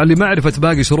 طبعا لمعرفة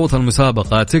باقي شروط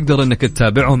المسابقة تقدر أنك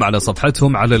تتابعهم على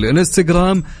صفحتهم على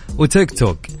الانستغرام وتيك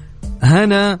توك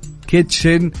هنا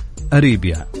كيتشن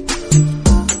أريبيا.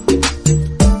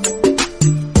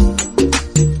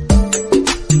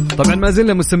 طبعا ما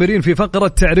زلنا مستمرين في فقرة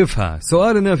تعرفها.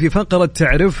 سؤالنا في فقرة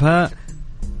تعرفها،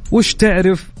 وش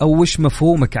تعرف أو وش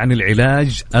مفهومك عن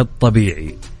العلاج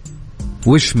الطبيعي؟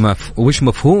 وش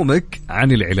مفهومك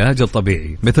عن العلاج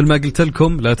الطبيعي؟ مثل ما قلت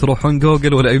لكم لا تروحون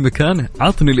جوجل ولا أي مكان،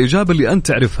 عطني الإجابة اللي أنت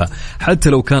تعرفها حتى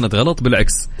لو كانت غلط.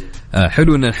 بالعكس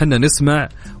حلو أن احنا نسمع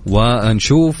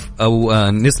ونشوف أو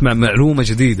نسمع معلومة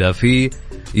جديدة في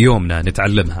يومنا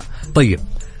نتعلمها. طيب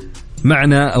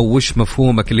معنى أو وش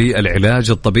مفهومك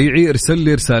للعلاج الطبيعي؟ ارسل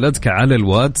لي رسالتك على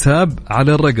الواتساب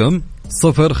على الرقم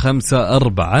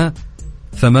 054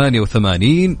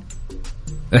 88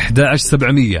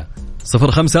 11700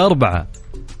 054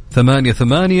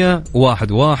 88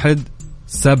 11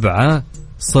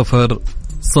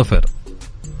 700.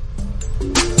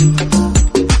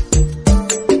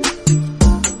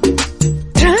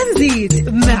 ترانزيت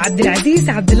مع عبد العزيز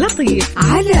عبد اللطيف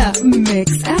على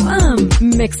ميكس اف ام.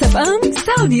 ميكس اف ام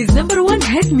سعوديز نمبر 1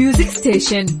 هيت ميوزك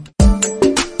ستيشن.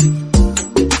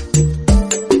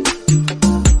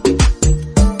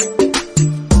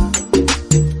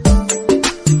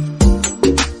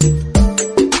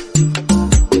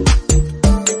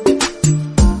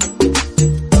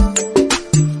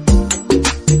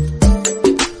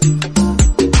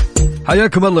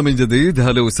 حياكم الله من جديد.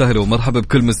 هلا وسهلا ومرحبا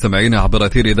بكل مستمعينا عبر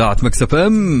أثير إذاعة مكس اف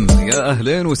ام. يا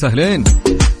أهلين وسهلين.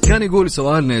 كان يقول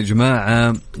سؤالنا يا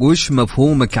جماعة، وش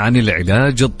مفهومك عن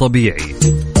العلاج الطبيعي؟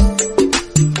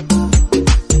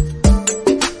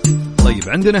 طيب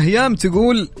عندنا هيام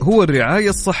تقول هو الرعاية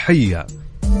الصحية.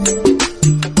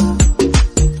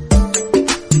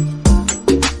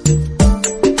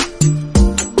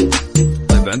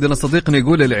 عندنا صديقنا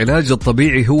يقول العلاج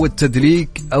الطبيعي هو التدليك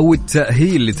أو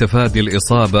التأهيل لتفادي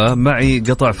الإصابة. معي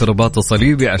قطع في الرباط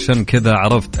الصليبي عشان كذا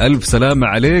عرفت. ألف سلامة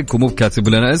عليك ومو بكاتب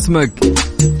لنا اسمك.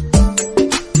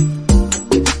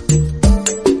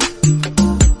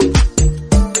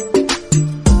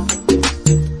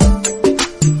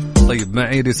 طيب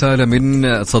معي رسالة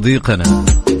من صديقنا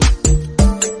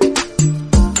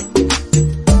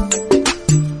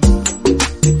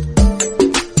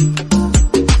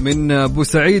من أبو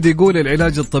سعيد، يقول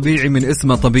العلاج الطبيعي من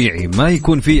اسمه طبيعي، ما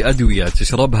يكون فيه أدوية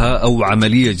تشربها أو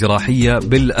عملية جراحية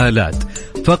بالآلات،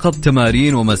 فقط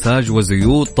تمارين ومساج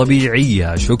وزيوت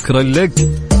طبيعية. شكرا لك.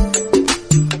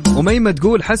 وميمة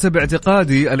تقول حسب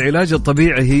اعتقادي العلاج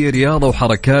الطبيعي هي رياضة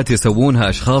وحركات يسوونها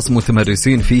أشخاص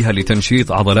متمرسين فيها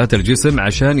لتنشيط عضلات الجسم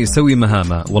عشان يسوي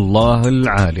مهامه، والله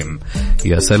العالم.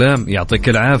 يا سلام، يعطيك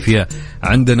العافية.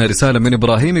 عندنا رسالة من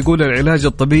إبراهيم يقول العلاج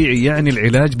الطبيعي يعني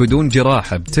العلاج بدون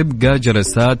جراحة، بتبقى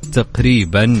جلسات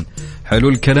تقريبا. حلو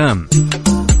الكلام.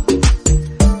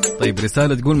 طيب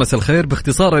رسالة تقول مساء الخير،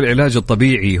 باختصار العلاج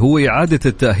الطبيعي هو إعادة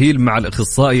التأهيل مع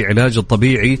الأخصائي علاج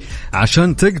الطبيعي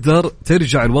عشان تقدر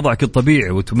ترجع لوضعك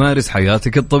الطبيعي وتمارس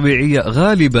حياتك الطبيعية،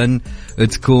 غالبا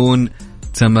تكون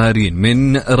تمارين.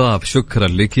 من راف، شكرا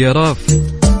لك يا راف.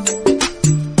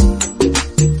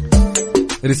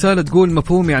 رسالة تقول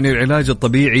مفهوم يعني العلاج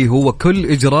الطبيعي هو كل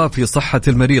إجراء في صحة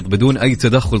المريض بدون أي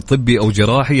تدخل طبي أو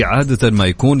جراحي، عادة ما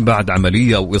يكون بعد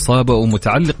عملية أو إصابة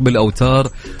ومتعلق بالأوتار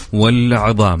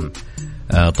والعظام.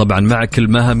 طبعا معك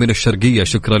المها من الشرقية،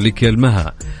 شكرا لك يا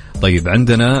المها. طيب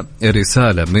عندنا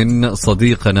رسالة من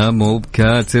صديقنا مو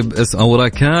كاتب اسم أو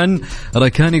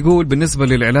ركان يقول بالنسبة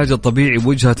للعلاج الطبيعي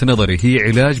وجهة نظري هي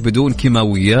علاج بدون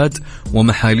كيماويات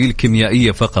ومحاليل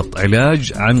كيميائية فقط،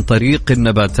 علاج عن طريق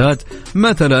النباتات،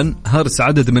 مثلا هرس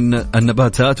عدد من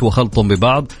النباتات وخلطهم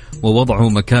ببعض ووضعه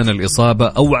مكان الإصابة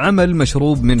أو عمل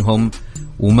مشروب منهم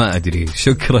وما أدري.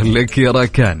 شكرا لك يا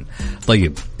راكان.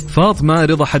 طيب فاطمة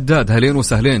رضا حداد، هلين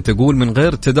وسهلين، تقول من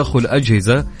غير تدخل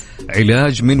أجهزة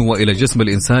علاج من وإلى جسم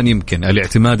الإنسان يمكن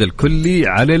الاعتماد الكلي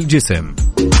على الجسم.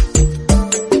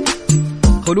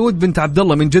 خلود بنت عبد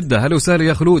الله من جدة، هلا وسهلا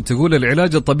يا خلود، تقول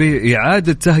العلاج الطبيعي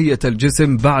إعادة تهيئة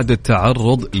الجسم بعد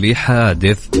التعرض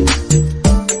لحادث.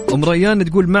 أم ريان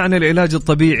تقول معنى العلاج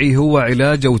الطبيعي هو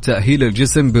علاج أو تأهيل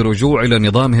الجسم برجوع إلى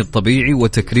نظامه الطبيعي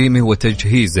وتكريمه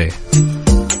وتجهيزه.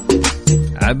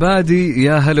 عبادي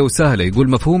يا هلا وسهلا، يقول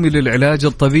مفهومي للعلاج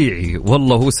الطبيعي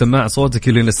والله هو سماع صوتك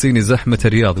اللي نسيني زحمة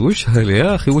الرياض. وش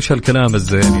يا أخي، وش هالكلام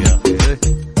الزين يا أخي.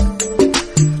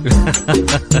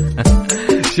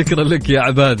 شكرا لك يا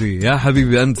عبادي يا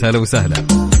حبيبي أنت، هلا وسهلا.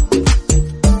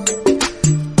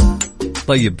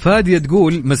 طيب فادية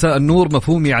تقول مساء النور،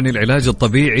 مفهومي عن العلاج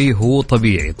الطبيعي هو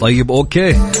طبيعي. طيب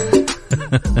أوكي.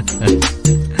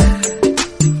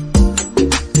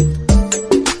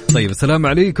 طيب السلام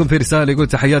عليكم. في رسالة يقول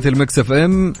تحياتي المكس اف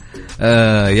ام.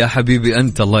 يا حبيبي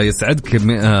أنت الله يسعدك،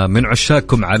 من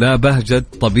عشاقكم على بهجة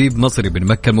طبيب مصري من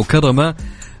مكة المكرمة.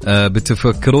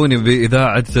 بتفكروني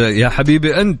بإذاعة يا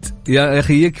حبيبي أنت يا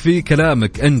أخي، يكفي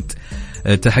كلامك أنت.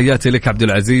 تحياتي لك عبد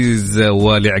العزيز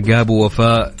ولعقاب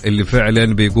ووفاء اللي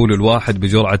فعلا بيقولوا الواحد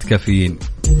بجرعة كافيين.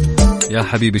 يا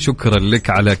حبيبي شكرا لك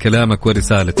على كلامك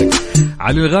ورسالتك.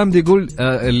 علي الغامدي يقول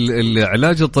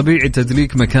العلاج الطبيعي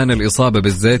تدليك مكان الإصابة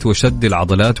بالزيت وشد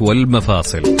العضلات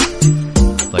والمفاصل.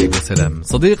 طيب يا سلام.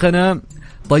 صديقنا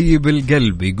طيب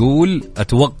القلب يقول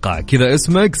أتوقع كذا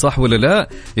اسمك صح ولا لا،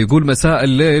 يقول مساء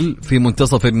الليل في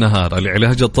منتصف النهار،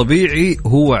 العلاج الطبيعي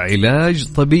هو علاج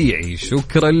طبيعي.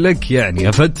 شكرا لك، يعني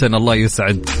أفدتنا الله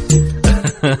يسعد.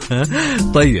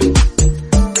 طيب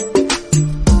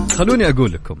خلوني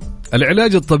أقول لكم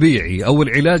العلاج الطبيعي أو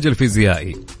العلاج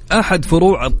الفيزيائي أحد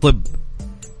فروع الطب،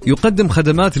 يقدم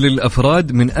خدمات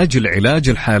للأفراد من أجل علاج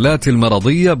الحالات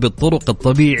المرضية بالطرق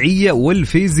الطبيعية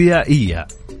والفيزيائية،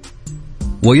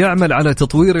 ويعمل على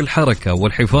تطوير الحركة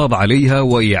والحفاظ عليها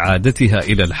وإعادتها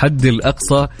إلى الحد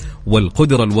الأقصى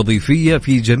والقدرة الوظيفية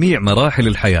في جميع مراحل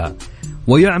الحياة،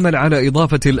 ويعمل على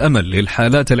إضافة الأمل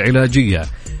للحالات العلاجية.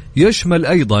 يشمل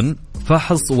أيضا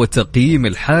فحص وتقييم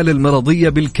الحالة المرضية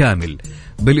بالكامل،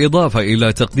 بالإضافة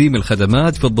إلى تقديم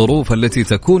الخدمات في الظروف التي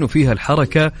تكون فيها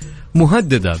الحركة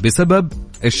مهددة بسبب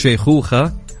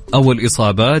الشيخوخة أو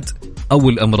الإصابات أو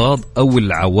الأمراض أو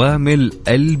العوامل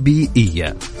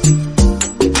البيئية.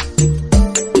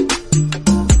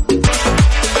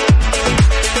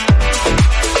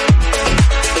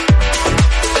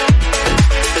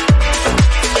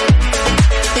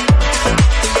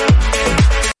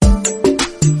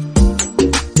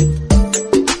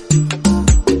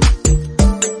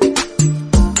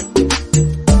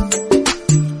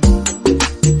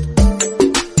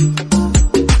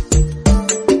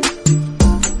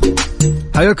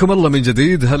 حياكم الله من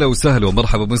جديد، هلا وسهلا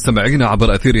ومرحبا مستمعينا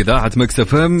عبر أثير إذاعة مكس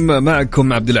اف ام.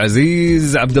 معكم عبد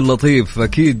العزيز عبد اللطيف،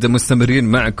 أكيد مستمرين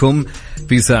معكم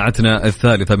في ساعتنا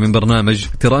الثالثة من برنامج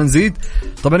ترانزيت.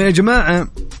 طبعا يا جماعة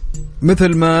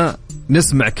مثل ما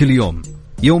نسمع كل يوم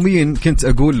يوميا كنت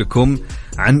أقول لكم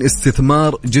عن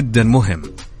استثمار جدا مهم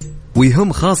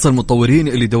ويهم خاصة المطورين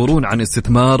اللي يدورون عن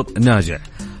استثمار ناجح.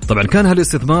 طبعا كان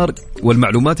هالاستثمار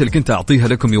والمعلومات اللي كنت أعطيها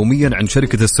لكم يوميا عن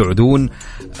شركة السعودون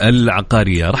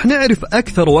العقارية. رح نعرف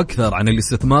أكثر وأكثر عن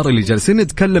الاستثمار اللي جالسين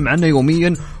نتكلم عنه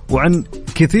يوميا وعن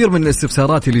كثير من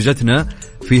الاستفسارات اللي جتنا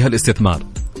في هالاستثمار.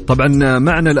 طبعا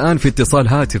معنا الآن في اتصال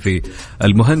هاتفي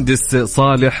المهندس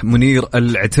صالح منير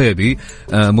العتيبي،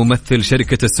 ممثل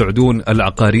شركة السعودون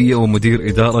العقارية ومدير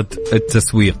إدارة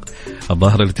التسويق.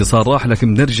 الظاهر الاتصال راح،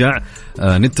 لكن نرجع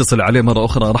نتصل عليه مرة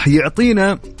أخرى، راح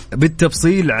يعطينا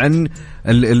بالتفصيل عن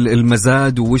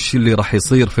المزاد وش اللي راح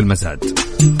يصير في المزاد.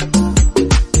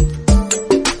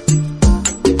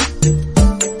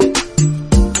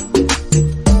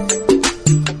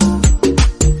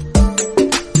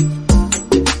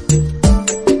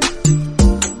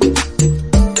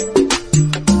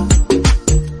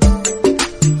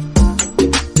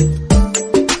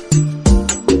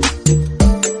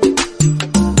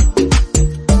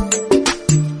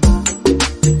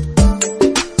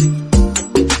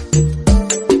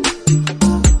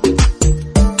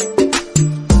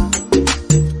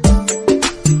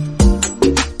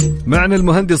 معنا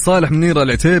المهندس صالح منير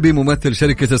العتيبي ممثل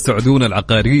شركة السعودون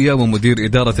العقارية ومدير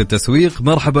إدارة التسويق.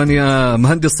 مرحبا يا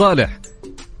مهندس صالح.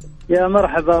 يا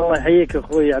مرحبا، الله يحييك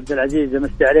أخوي عبد العزيز،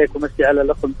 أمسي عليك ومسي على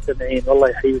الأخوة المستمعين، والله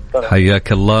يحييك.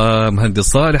 حياك الله مهندس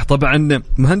صالح. طبعا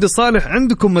مهندس صالح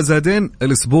عندكم مزادين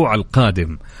الأسبوع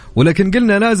القادم، ولكن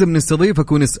قلنا لازم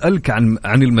نستضيفك ونسألك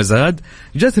عن المزاد.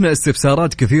 جتنا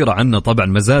استفسارات كثيرة عنه. طبعا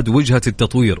مزاد وجهة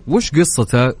التطوير، وش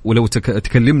قصته؟ ولو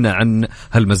تكلمنا عن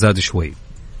هالمزاد شوي.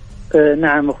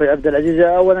 نعم أخوي عبد العزيز،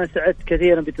 أولا سعدت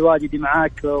كثيرا بتواجدي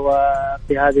معك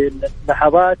وفي هذه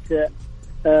اللحظات.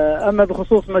 أما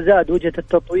بخصوص مزاد وجهة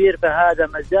التطوير فهذا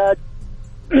مزاد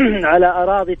على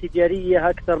أراضي تجارية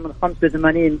أكثر من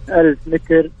 85,000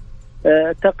 متر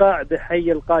تقع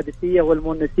بحي القادسية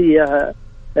والمنسية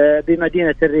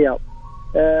بمدينة الرياض،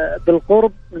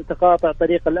 بالقرب من تقاطع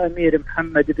طريق الأمير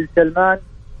محمد بن سلمان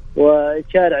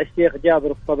وشارع الشيخ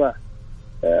جابر الصباح.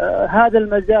 هذا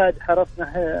المزاد حرصنا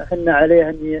حنا عليه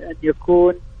أن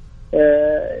يكون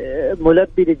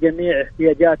ملبي لجميع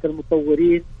احتياجات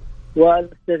المطورين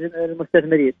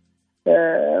والمستثمرين.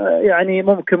 يعني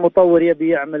ممكن مطور يبي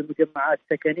يعمل مجمعات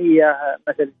سكنية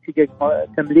مثل شقق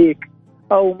تمليك،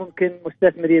 أو ممكن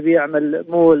مستثمر يبي يعمل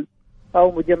مول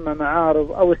أو مجمع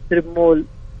معارض أو ستريب مول،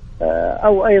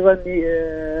 أو أيضا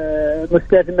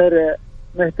مستثمر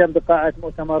مهتم بقاعة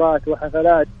مؤتمرات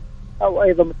وحفلات، أو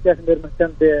أيضا مستثمر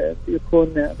مهتم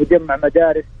بيكون مجمع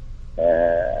مدارس.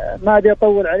 ما أدري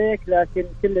أطول عليك، لكن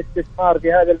كل استثمار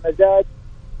في هذا المزاد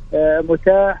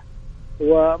متاح،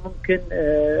 وممكن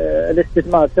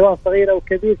الاستثمار سواء صغير أو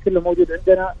كبير كله موجود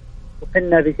عندنا.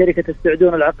 وحنا في شركة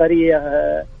السعودون العقارية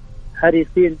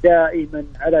حريصين دائما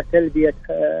على تلبية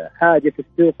حاجة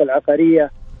السوق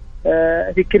العقارية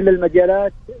في كل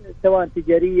المجالات، سواء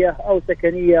تجارية أو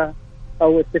سكنية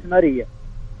أو استثمارية.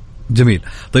 جميل.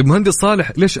 طيب مهندس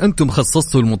صالح، ليش أنتم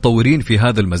خصصتوا المطورين في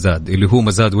هذا المزاد اللي هو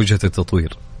مزاد وجهة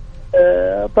التطوير؟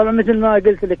 طبعا مثل ما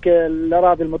قلت لك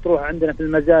الأراضي المطروحة عندنا في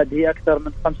المزاد هي أكثر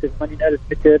من 85,000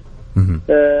 متر.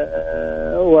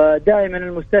 ودائما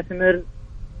المستثمر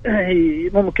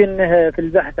ممكن في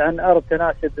البحث عن أرض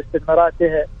تناسب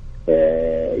استثماراته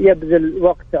يبذل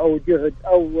وقت أو جهد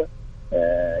أو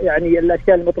يعني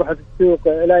الأشياء المطروحة في السوق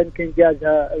لا يمكن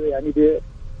إنجازها يعني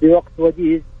بوقت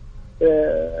وجيز،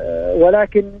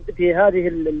 ولكن في هذه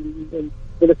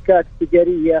البلوكات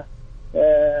التجارية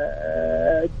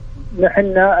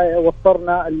نحن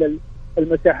وفرنا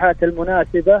المساحات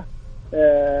المناسبة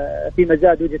في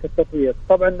مزاد وجهة التطوير.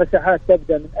 طبعا مساحات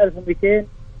تبدأ من 1200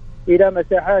 إلى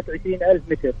مساحات 20,000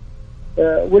 متر،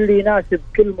 واللي يناسب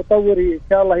كل مطور إن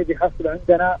شاء الله بيحصل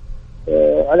عندنا.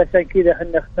 علشان كذا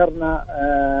احنا اخترنا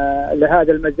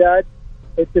لهذا المزاد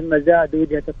اسم مزاد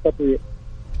وجهة التطوير.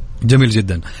 جميل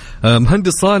جدا.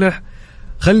 مهندس صالح،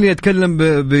 خلني أتكلم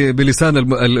بلسان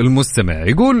المستمع.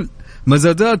 يقول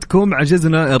مزاداتكم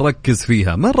عجزنا نركز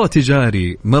فيها، مرة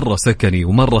تجاري، مرة سكني،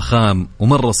 ومرة خام،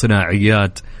 ومرة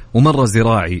صناعيات، ومرة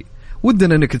زراعي.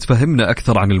 ودنا أنك تفهمنا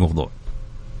أكثر عن الموضوع.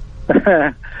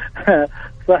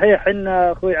 صحيح، إن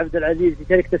أخوي عبد العزيز في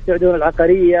شركة السعودية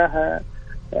العقارية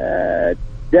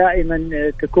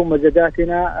دائما تكون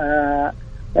مزاداتنا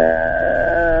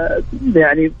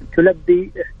يعني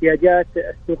تلبي احتياجات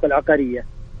السوق العقارية.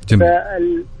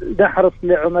 فنحرص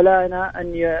لعملائنا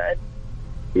أن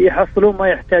يحصلون ما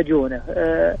يحتاجونه.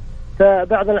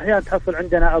 فبعض الأحيان تحصل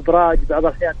عندنا أبراج، بعض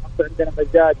الأحيان تحصل عندنا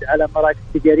مزاد على مراكز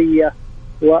تجارية،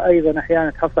 وأيضا أحيانا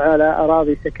تحصل على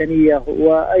أراضي سكنية،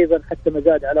 وأيضا حتى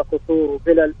مزاد على قصور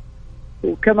وفلل.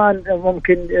 وكمان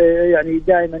ممكن يعني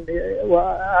دائما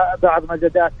بعض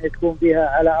مزاداتنا تكون بها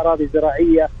على أراضي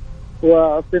زراعية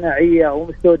وصناعية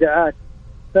ومستودعات.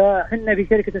 فحنا في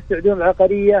شركة السعودية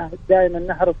العقارية دائما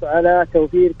نحرص على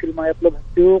توفير كل ما يطلبه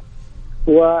السوق،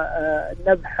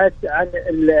 ونبحث عن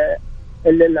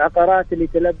العقارات اللي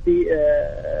تلبي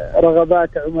رغبات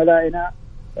عملائنا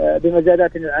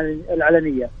بمزادات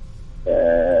العلنية.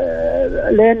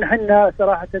 لأن حنا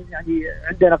صراحة يعني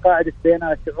عندنا قاعدة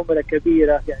بيانات عملاء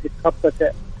كبيرة، يعني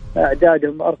تخطت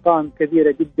أعدادهم أرقام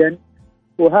كبيرة جدا،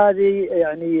 وهذه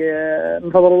يعني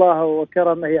من فضل الله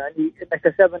وكرمه يعني إن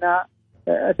كسبنا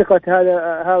ثقة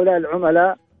هؤلاء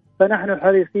العملاء. فنحن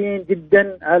حريصين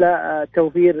جدا على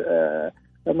توفير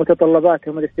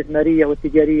متطلباتهم الاستثمارية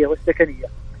والتجارية والسكنية.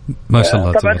 ما شاء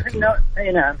الله. طبعا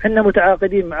حنا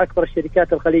متعاقدين مع أكبر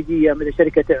الشركات الخليجية مثل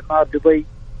شركة إعمار دبي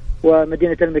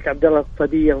ومدينة الملك عبد الله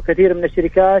الاقتصادية وكثير من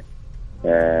الشركات.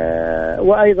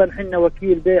 وأيضا حنا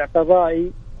وكيل بيع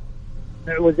قضائي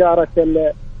مع وزارة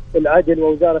العدل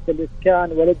ووزارة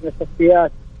الإسكان ولجنة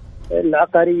التصفيات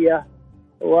العقارية.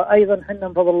 وأيضا حنا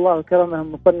من فضل الله وكرمه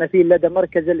مصنفين لدى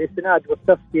مركز الإسناد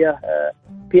والتصفية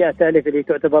فئة ألف اللي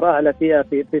تعتبر أعلى فئة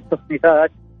في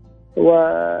التصنيفات.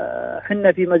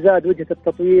 وحنا في مزاد وجهة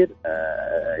التطوير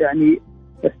يعني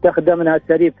استخدمنا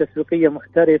أساليب تسويقية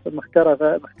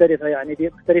محترفة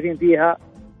يعني محترفين فيها،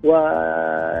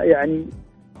 ويعني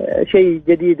شيء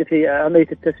جديد في عملية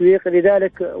التسويق.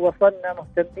 لذلك وصلنا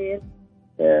مهتمين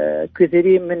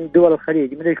كثيرين من دول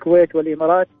الخليج مثل الكويت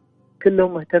والإمارات،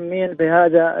 كلهم مهتمين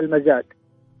بهذا المزاد،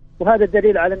 وهذا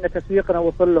الدليل على أن تسويقنا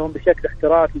وصل لهم بشكل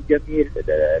احترافي جميل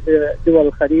لدول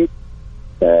الخليج.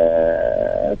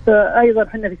 فأيضا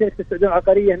حنا في شركة السعودية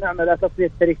العقارية نعمل على تصفية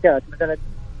الشركات مثلا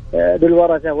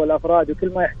للورثة والأفراد،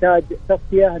 وكل ما يحتاج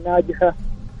تصفية ناجحة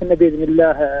حنا بإذن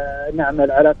الله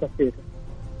نعمل على تصفيته.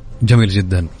 جميل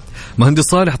جدا. مهندس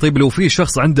صالح، طيب لو في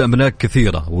شخص عنده أملاك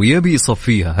كثيرة ويبي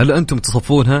يصفيها، هل أنتم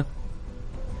تصفونها؟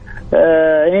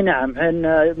 نعم،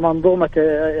 منظومة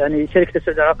يعني شركة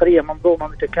السعودية العقارية منظومة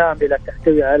متكاملة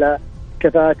تحتوي على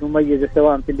كفاءات مميزة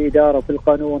سواء في الإدارة وفي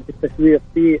القانون، في التسويق،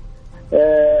 في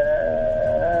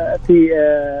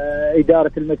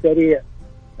إدارة المشاريع.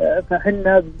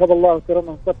 فحنا بفضل الله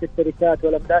وكرمه نصفي الشركات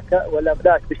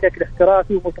والأملاك بشكل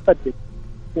احترافي ومتقدم،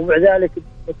 ومع ذلك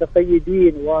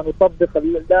متقيدين ونطبق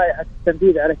لائحة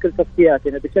التنفيذ على كل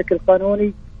تصفياتنا بشكل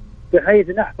قانوني، بحيث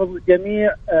نحفظ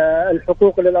جميع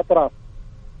الحقوق للأطراف.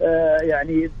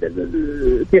 يعني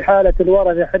في حالة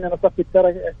الورثة حنا نصفي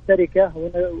الشركة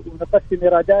ونقسم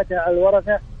إيراداتها على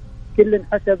الورثة كل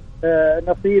حسب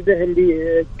نصيبه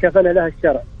اللي كفله له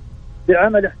الشرع،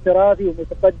 بعمل احترافي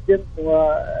ومتقدم،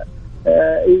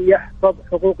 ويحفظ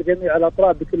حقوق جميع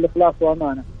الأطراف بكل إخلاص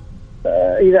وأمانة.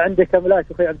 إذا عندك أملاك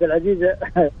أخي عبد العزيز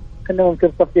كنا ممكن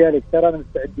نصفيها لك، ترانا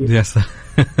مستعدين. يس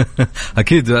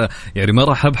أكيد، يعني ما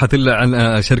راح أبحث إلا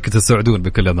عن شركة السعودون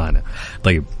بكل أمانة.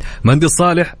 طيب مهندس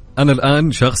صالح، أنا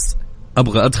الآن شخص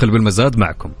أبغى أدخل بالمزاد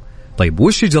معكم، طيب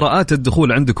وش إجراءات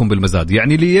الدخول عندكم بالمزاد؟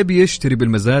 يعني اللي يبي يشتري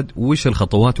بالمزاد وش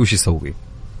الخطوات وش يسوي؟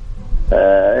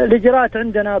 الإجراءات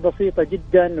عندنا بسيطة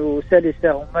جدا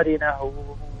وسلسة ومرنة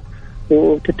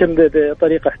وتتم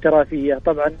بطريقة احترافية.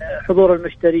 طبعا حضور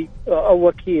المشتري أو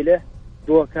وكيله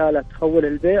بوكالة تخول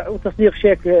البيع، وتصديق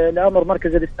شيك لأمر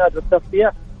مركز الإسناد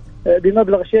والتصفية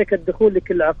بمبلغ شيك الدخول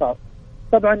لكل عقار.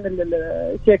 طبعا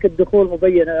شيك الدخول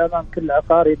مبين امام كل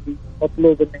عقاري اللي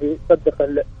مطلوب انه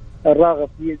يصدق الراغب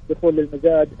في الدخول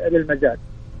للمزاد.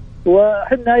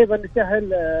 وحنا ايضا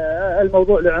نسهل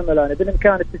الموضوع لعملائنا،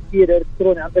 بالامكان التسجيل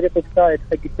الالكتروني عن طريق الويب سايت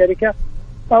حق الشركه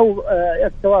او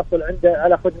التواصل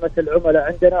على خدمه العملاء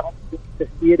عندنا، هم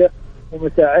تسجيله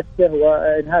ومساعدته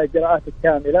وانهاء الاجراءات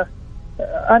الكامله.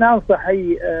 انا انصح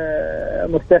اي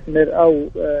مستثمر او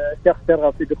شخص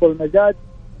يرغب في دخول المزاد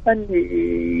ان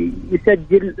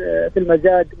يسجل في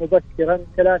المزاد مبكرا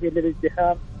 3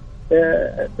 للازدحام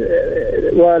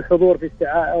والحضور في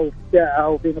الساعه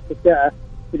او في نصف ساعه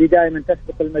اللي دائما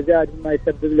تسبق المزاد مما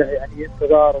يسبب له يعني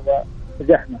انتظار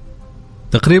وزحمه.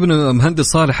 تقريبا مهندس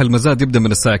صالح المزاد يبدا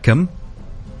من الساعه كم؟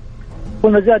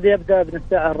 والمزاد يبدا من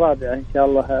الساعه 4 ان شاء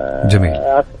الله. جميل.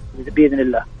 باذن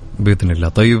الله. باذن الله.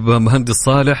 طيب مهندس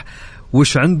صالح،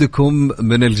 وش عندكم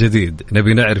من الجديد؟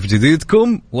 نبي نعرف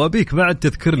جديدكم، وابيك بعد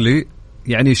تذكر لي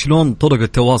يعني شلون طرق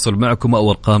التواصل معكم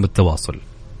او ارقام التواصل.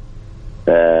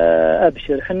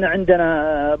 ابشر، احنا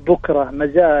عندنا بكره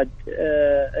مزاد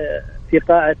في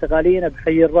قاعه غالينا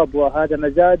بحي الربوه، هذا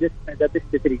مزاد اسمه ذا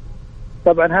بيست 3.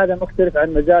 طبعا هذا مختلف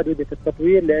عن مزاد وجهة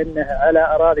التطوير لانه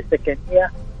على اراضي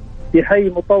سكنيه في حي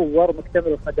مطور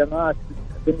مكتمل الخدمات،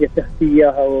 بنيه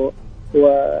تحتيه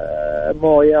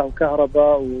ومويه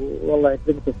وكهرباء والله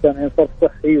يسلمك السامعين صرف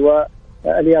صحي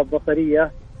والياف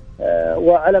بصريه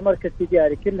وعلى مركز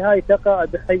تجاري. كل هاي تقع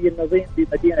بحي النظيم في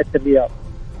مدينه الرياض.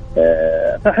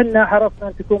 فحنا حرصنا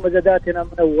ان تكون مزاداتنا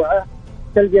منوعه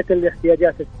تلبيه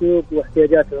لاحتياجات السوق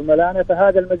واحتياجات عملائنا.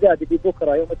 فهذا المزاد اللي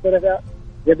بكره يوم الثلاثاء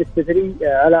يبستثري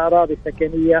على اراضي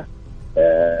سكنيه.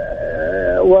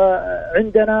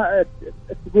 وعندنا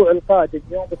الاسبوع القادم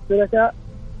يوم الثلاثاء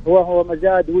هو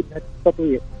مزاد وجهة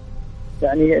التطوير،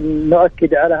 يعني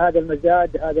نؤكد على هذا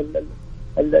المزاد، هذا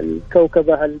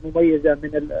الكوكبة المميزة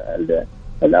من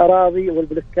الأراضي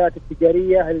والبلوكات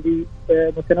التجارية اللي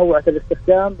متنوعة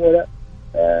الاستخدام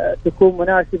وتكون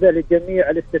مناسبة لجميع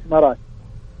الاستثمارات.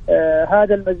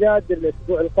 هذا المزاد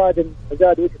الأسبوع القادم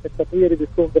مزاد وجهة التطوير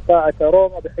بيكون بقاعة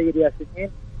روما بحي الياسمين.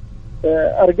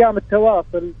 أرقام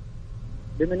التواصل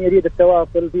لمن يريد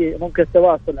التواصل به ممكن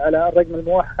التواصل على الرقم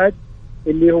الموحد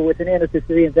اللي هو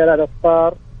 92 3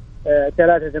 صفار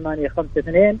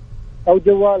 3852 أو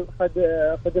جوال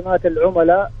خدمات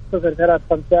العملاء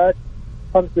 035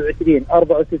 25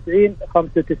 94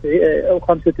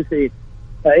 95.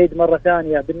 أعيد مرة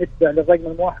ثانية بالنسبة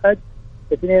للرقم الموحد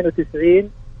 92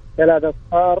 3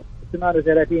 صفار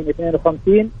 38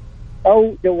 52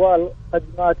 أو جوال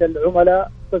خدمات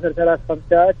العملاء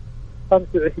 035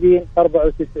 25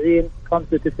 94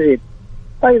 95.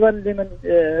 أيضا لمن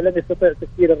لم يستطيع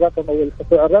تسجيل الرقم أو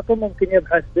الحصول على الرقم ممكن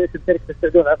يبحث باسم شركة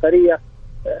السعودون العقارية،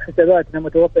 حساباتنا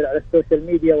متوفرة على السوشيال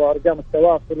ميديا وأرقام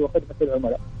التواصل وخدمة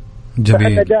العملاء. جميل.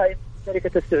 فإحنا دائما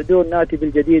شركة السعودون ناتي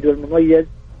بالجديد والمميز،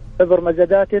 حضر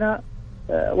مزاداتنا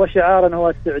وشعارنا هو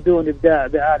السعودون إبداع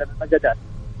بعالم المزادات.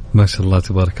 ما شاء الله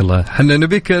تبارك الله. حنا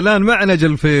نبيك الآن معنا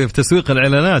جل في تسويق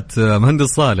الإعلانات مهندس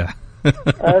صالح.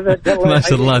 ما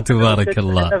شاء الله تبارك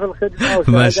الله.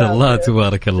 ما شاء الله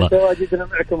تبارك الله. تواجدنا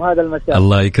معكم هذا المساء.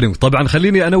 الله يكرمك. طبعا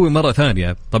خليني أنوي مرة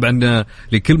ثانية طبعا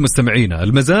لكل مستمعينا،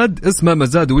 المزاد اسمه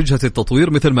مزاد وجهة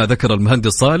التطوير مثل ما ذكر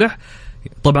المهندس صالح.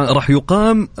 طبعا راح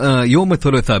يقام يوم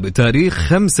الثلاثاء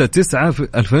بتاريخ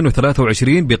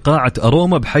 5/9/2023 بقاعة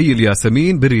أروما بحي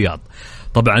الياسمين بالرياض.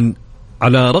 طبعا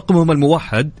على رقمهم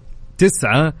الموحد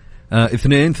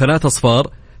 92 صفار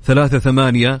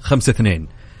 3852.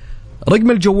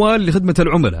 رقم الجوال لخدمة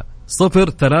العملاء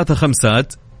 035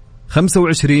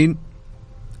 25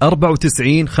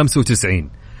 94 95.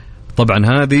 طبعا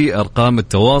هذه أرقام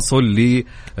التواصل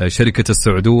لشركة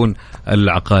السعودون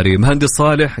العقاري. مهندس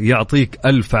صالح يعطيك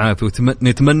ألف عافية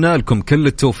ونتمنى لكم كل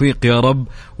التوفيق يا رب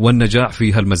والنجاح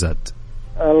في هالمزاد.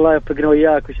 الله يوفقنا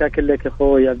وياك وشاكر لك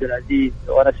أخوي عبد العزيز،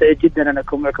 وأنا سعيد جدا أن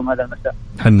أكون معكم هذا المساء.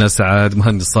 حنا سعاد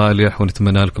مهندس صالح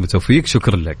ونتمنى لكم التوفيق.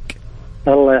 شكرا لك.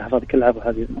 الله يحفظك. العفو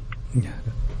حبيبنا.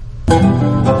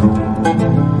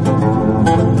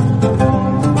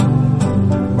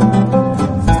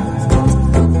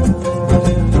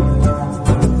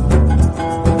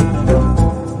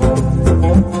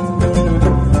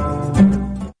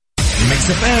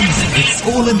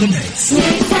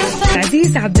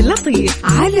 عزيز عبد اللطيف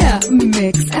على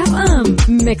ميكس اف ام.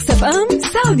 ميكس اف ام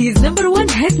سعوديز نمبر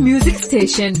 1 هيت ميوزك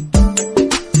ستيشن.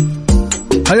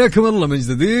 حياكم الله من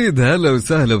جديد. هلا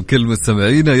وسهلا بكل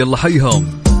مستمعينا. يلا حيهم.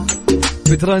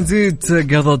 بترانزيت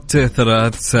قضت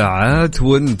 3 ساعات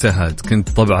وانتهت. كنت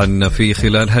طبعا في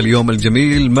خلال هاليوم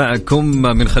الجميل معكم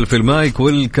من خلف المايك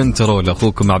والكنترول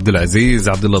أخوكم عبد العزيز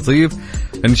عبد اللطيف.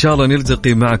 إن شاء الله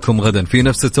نلتقي معكم غدا في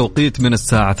نفس التوقيت من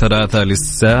الساعة 3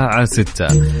 للساعة 6.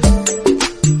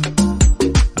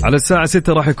 على الساعة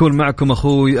 6 راح يكون معكم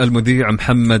أخوي المذيع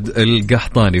محمد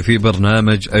القحطاني في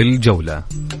برنامج الجولة.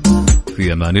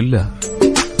 في أمان الله.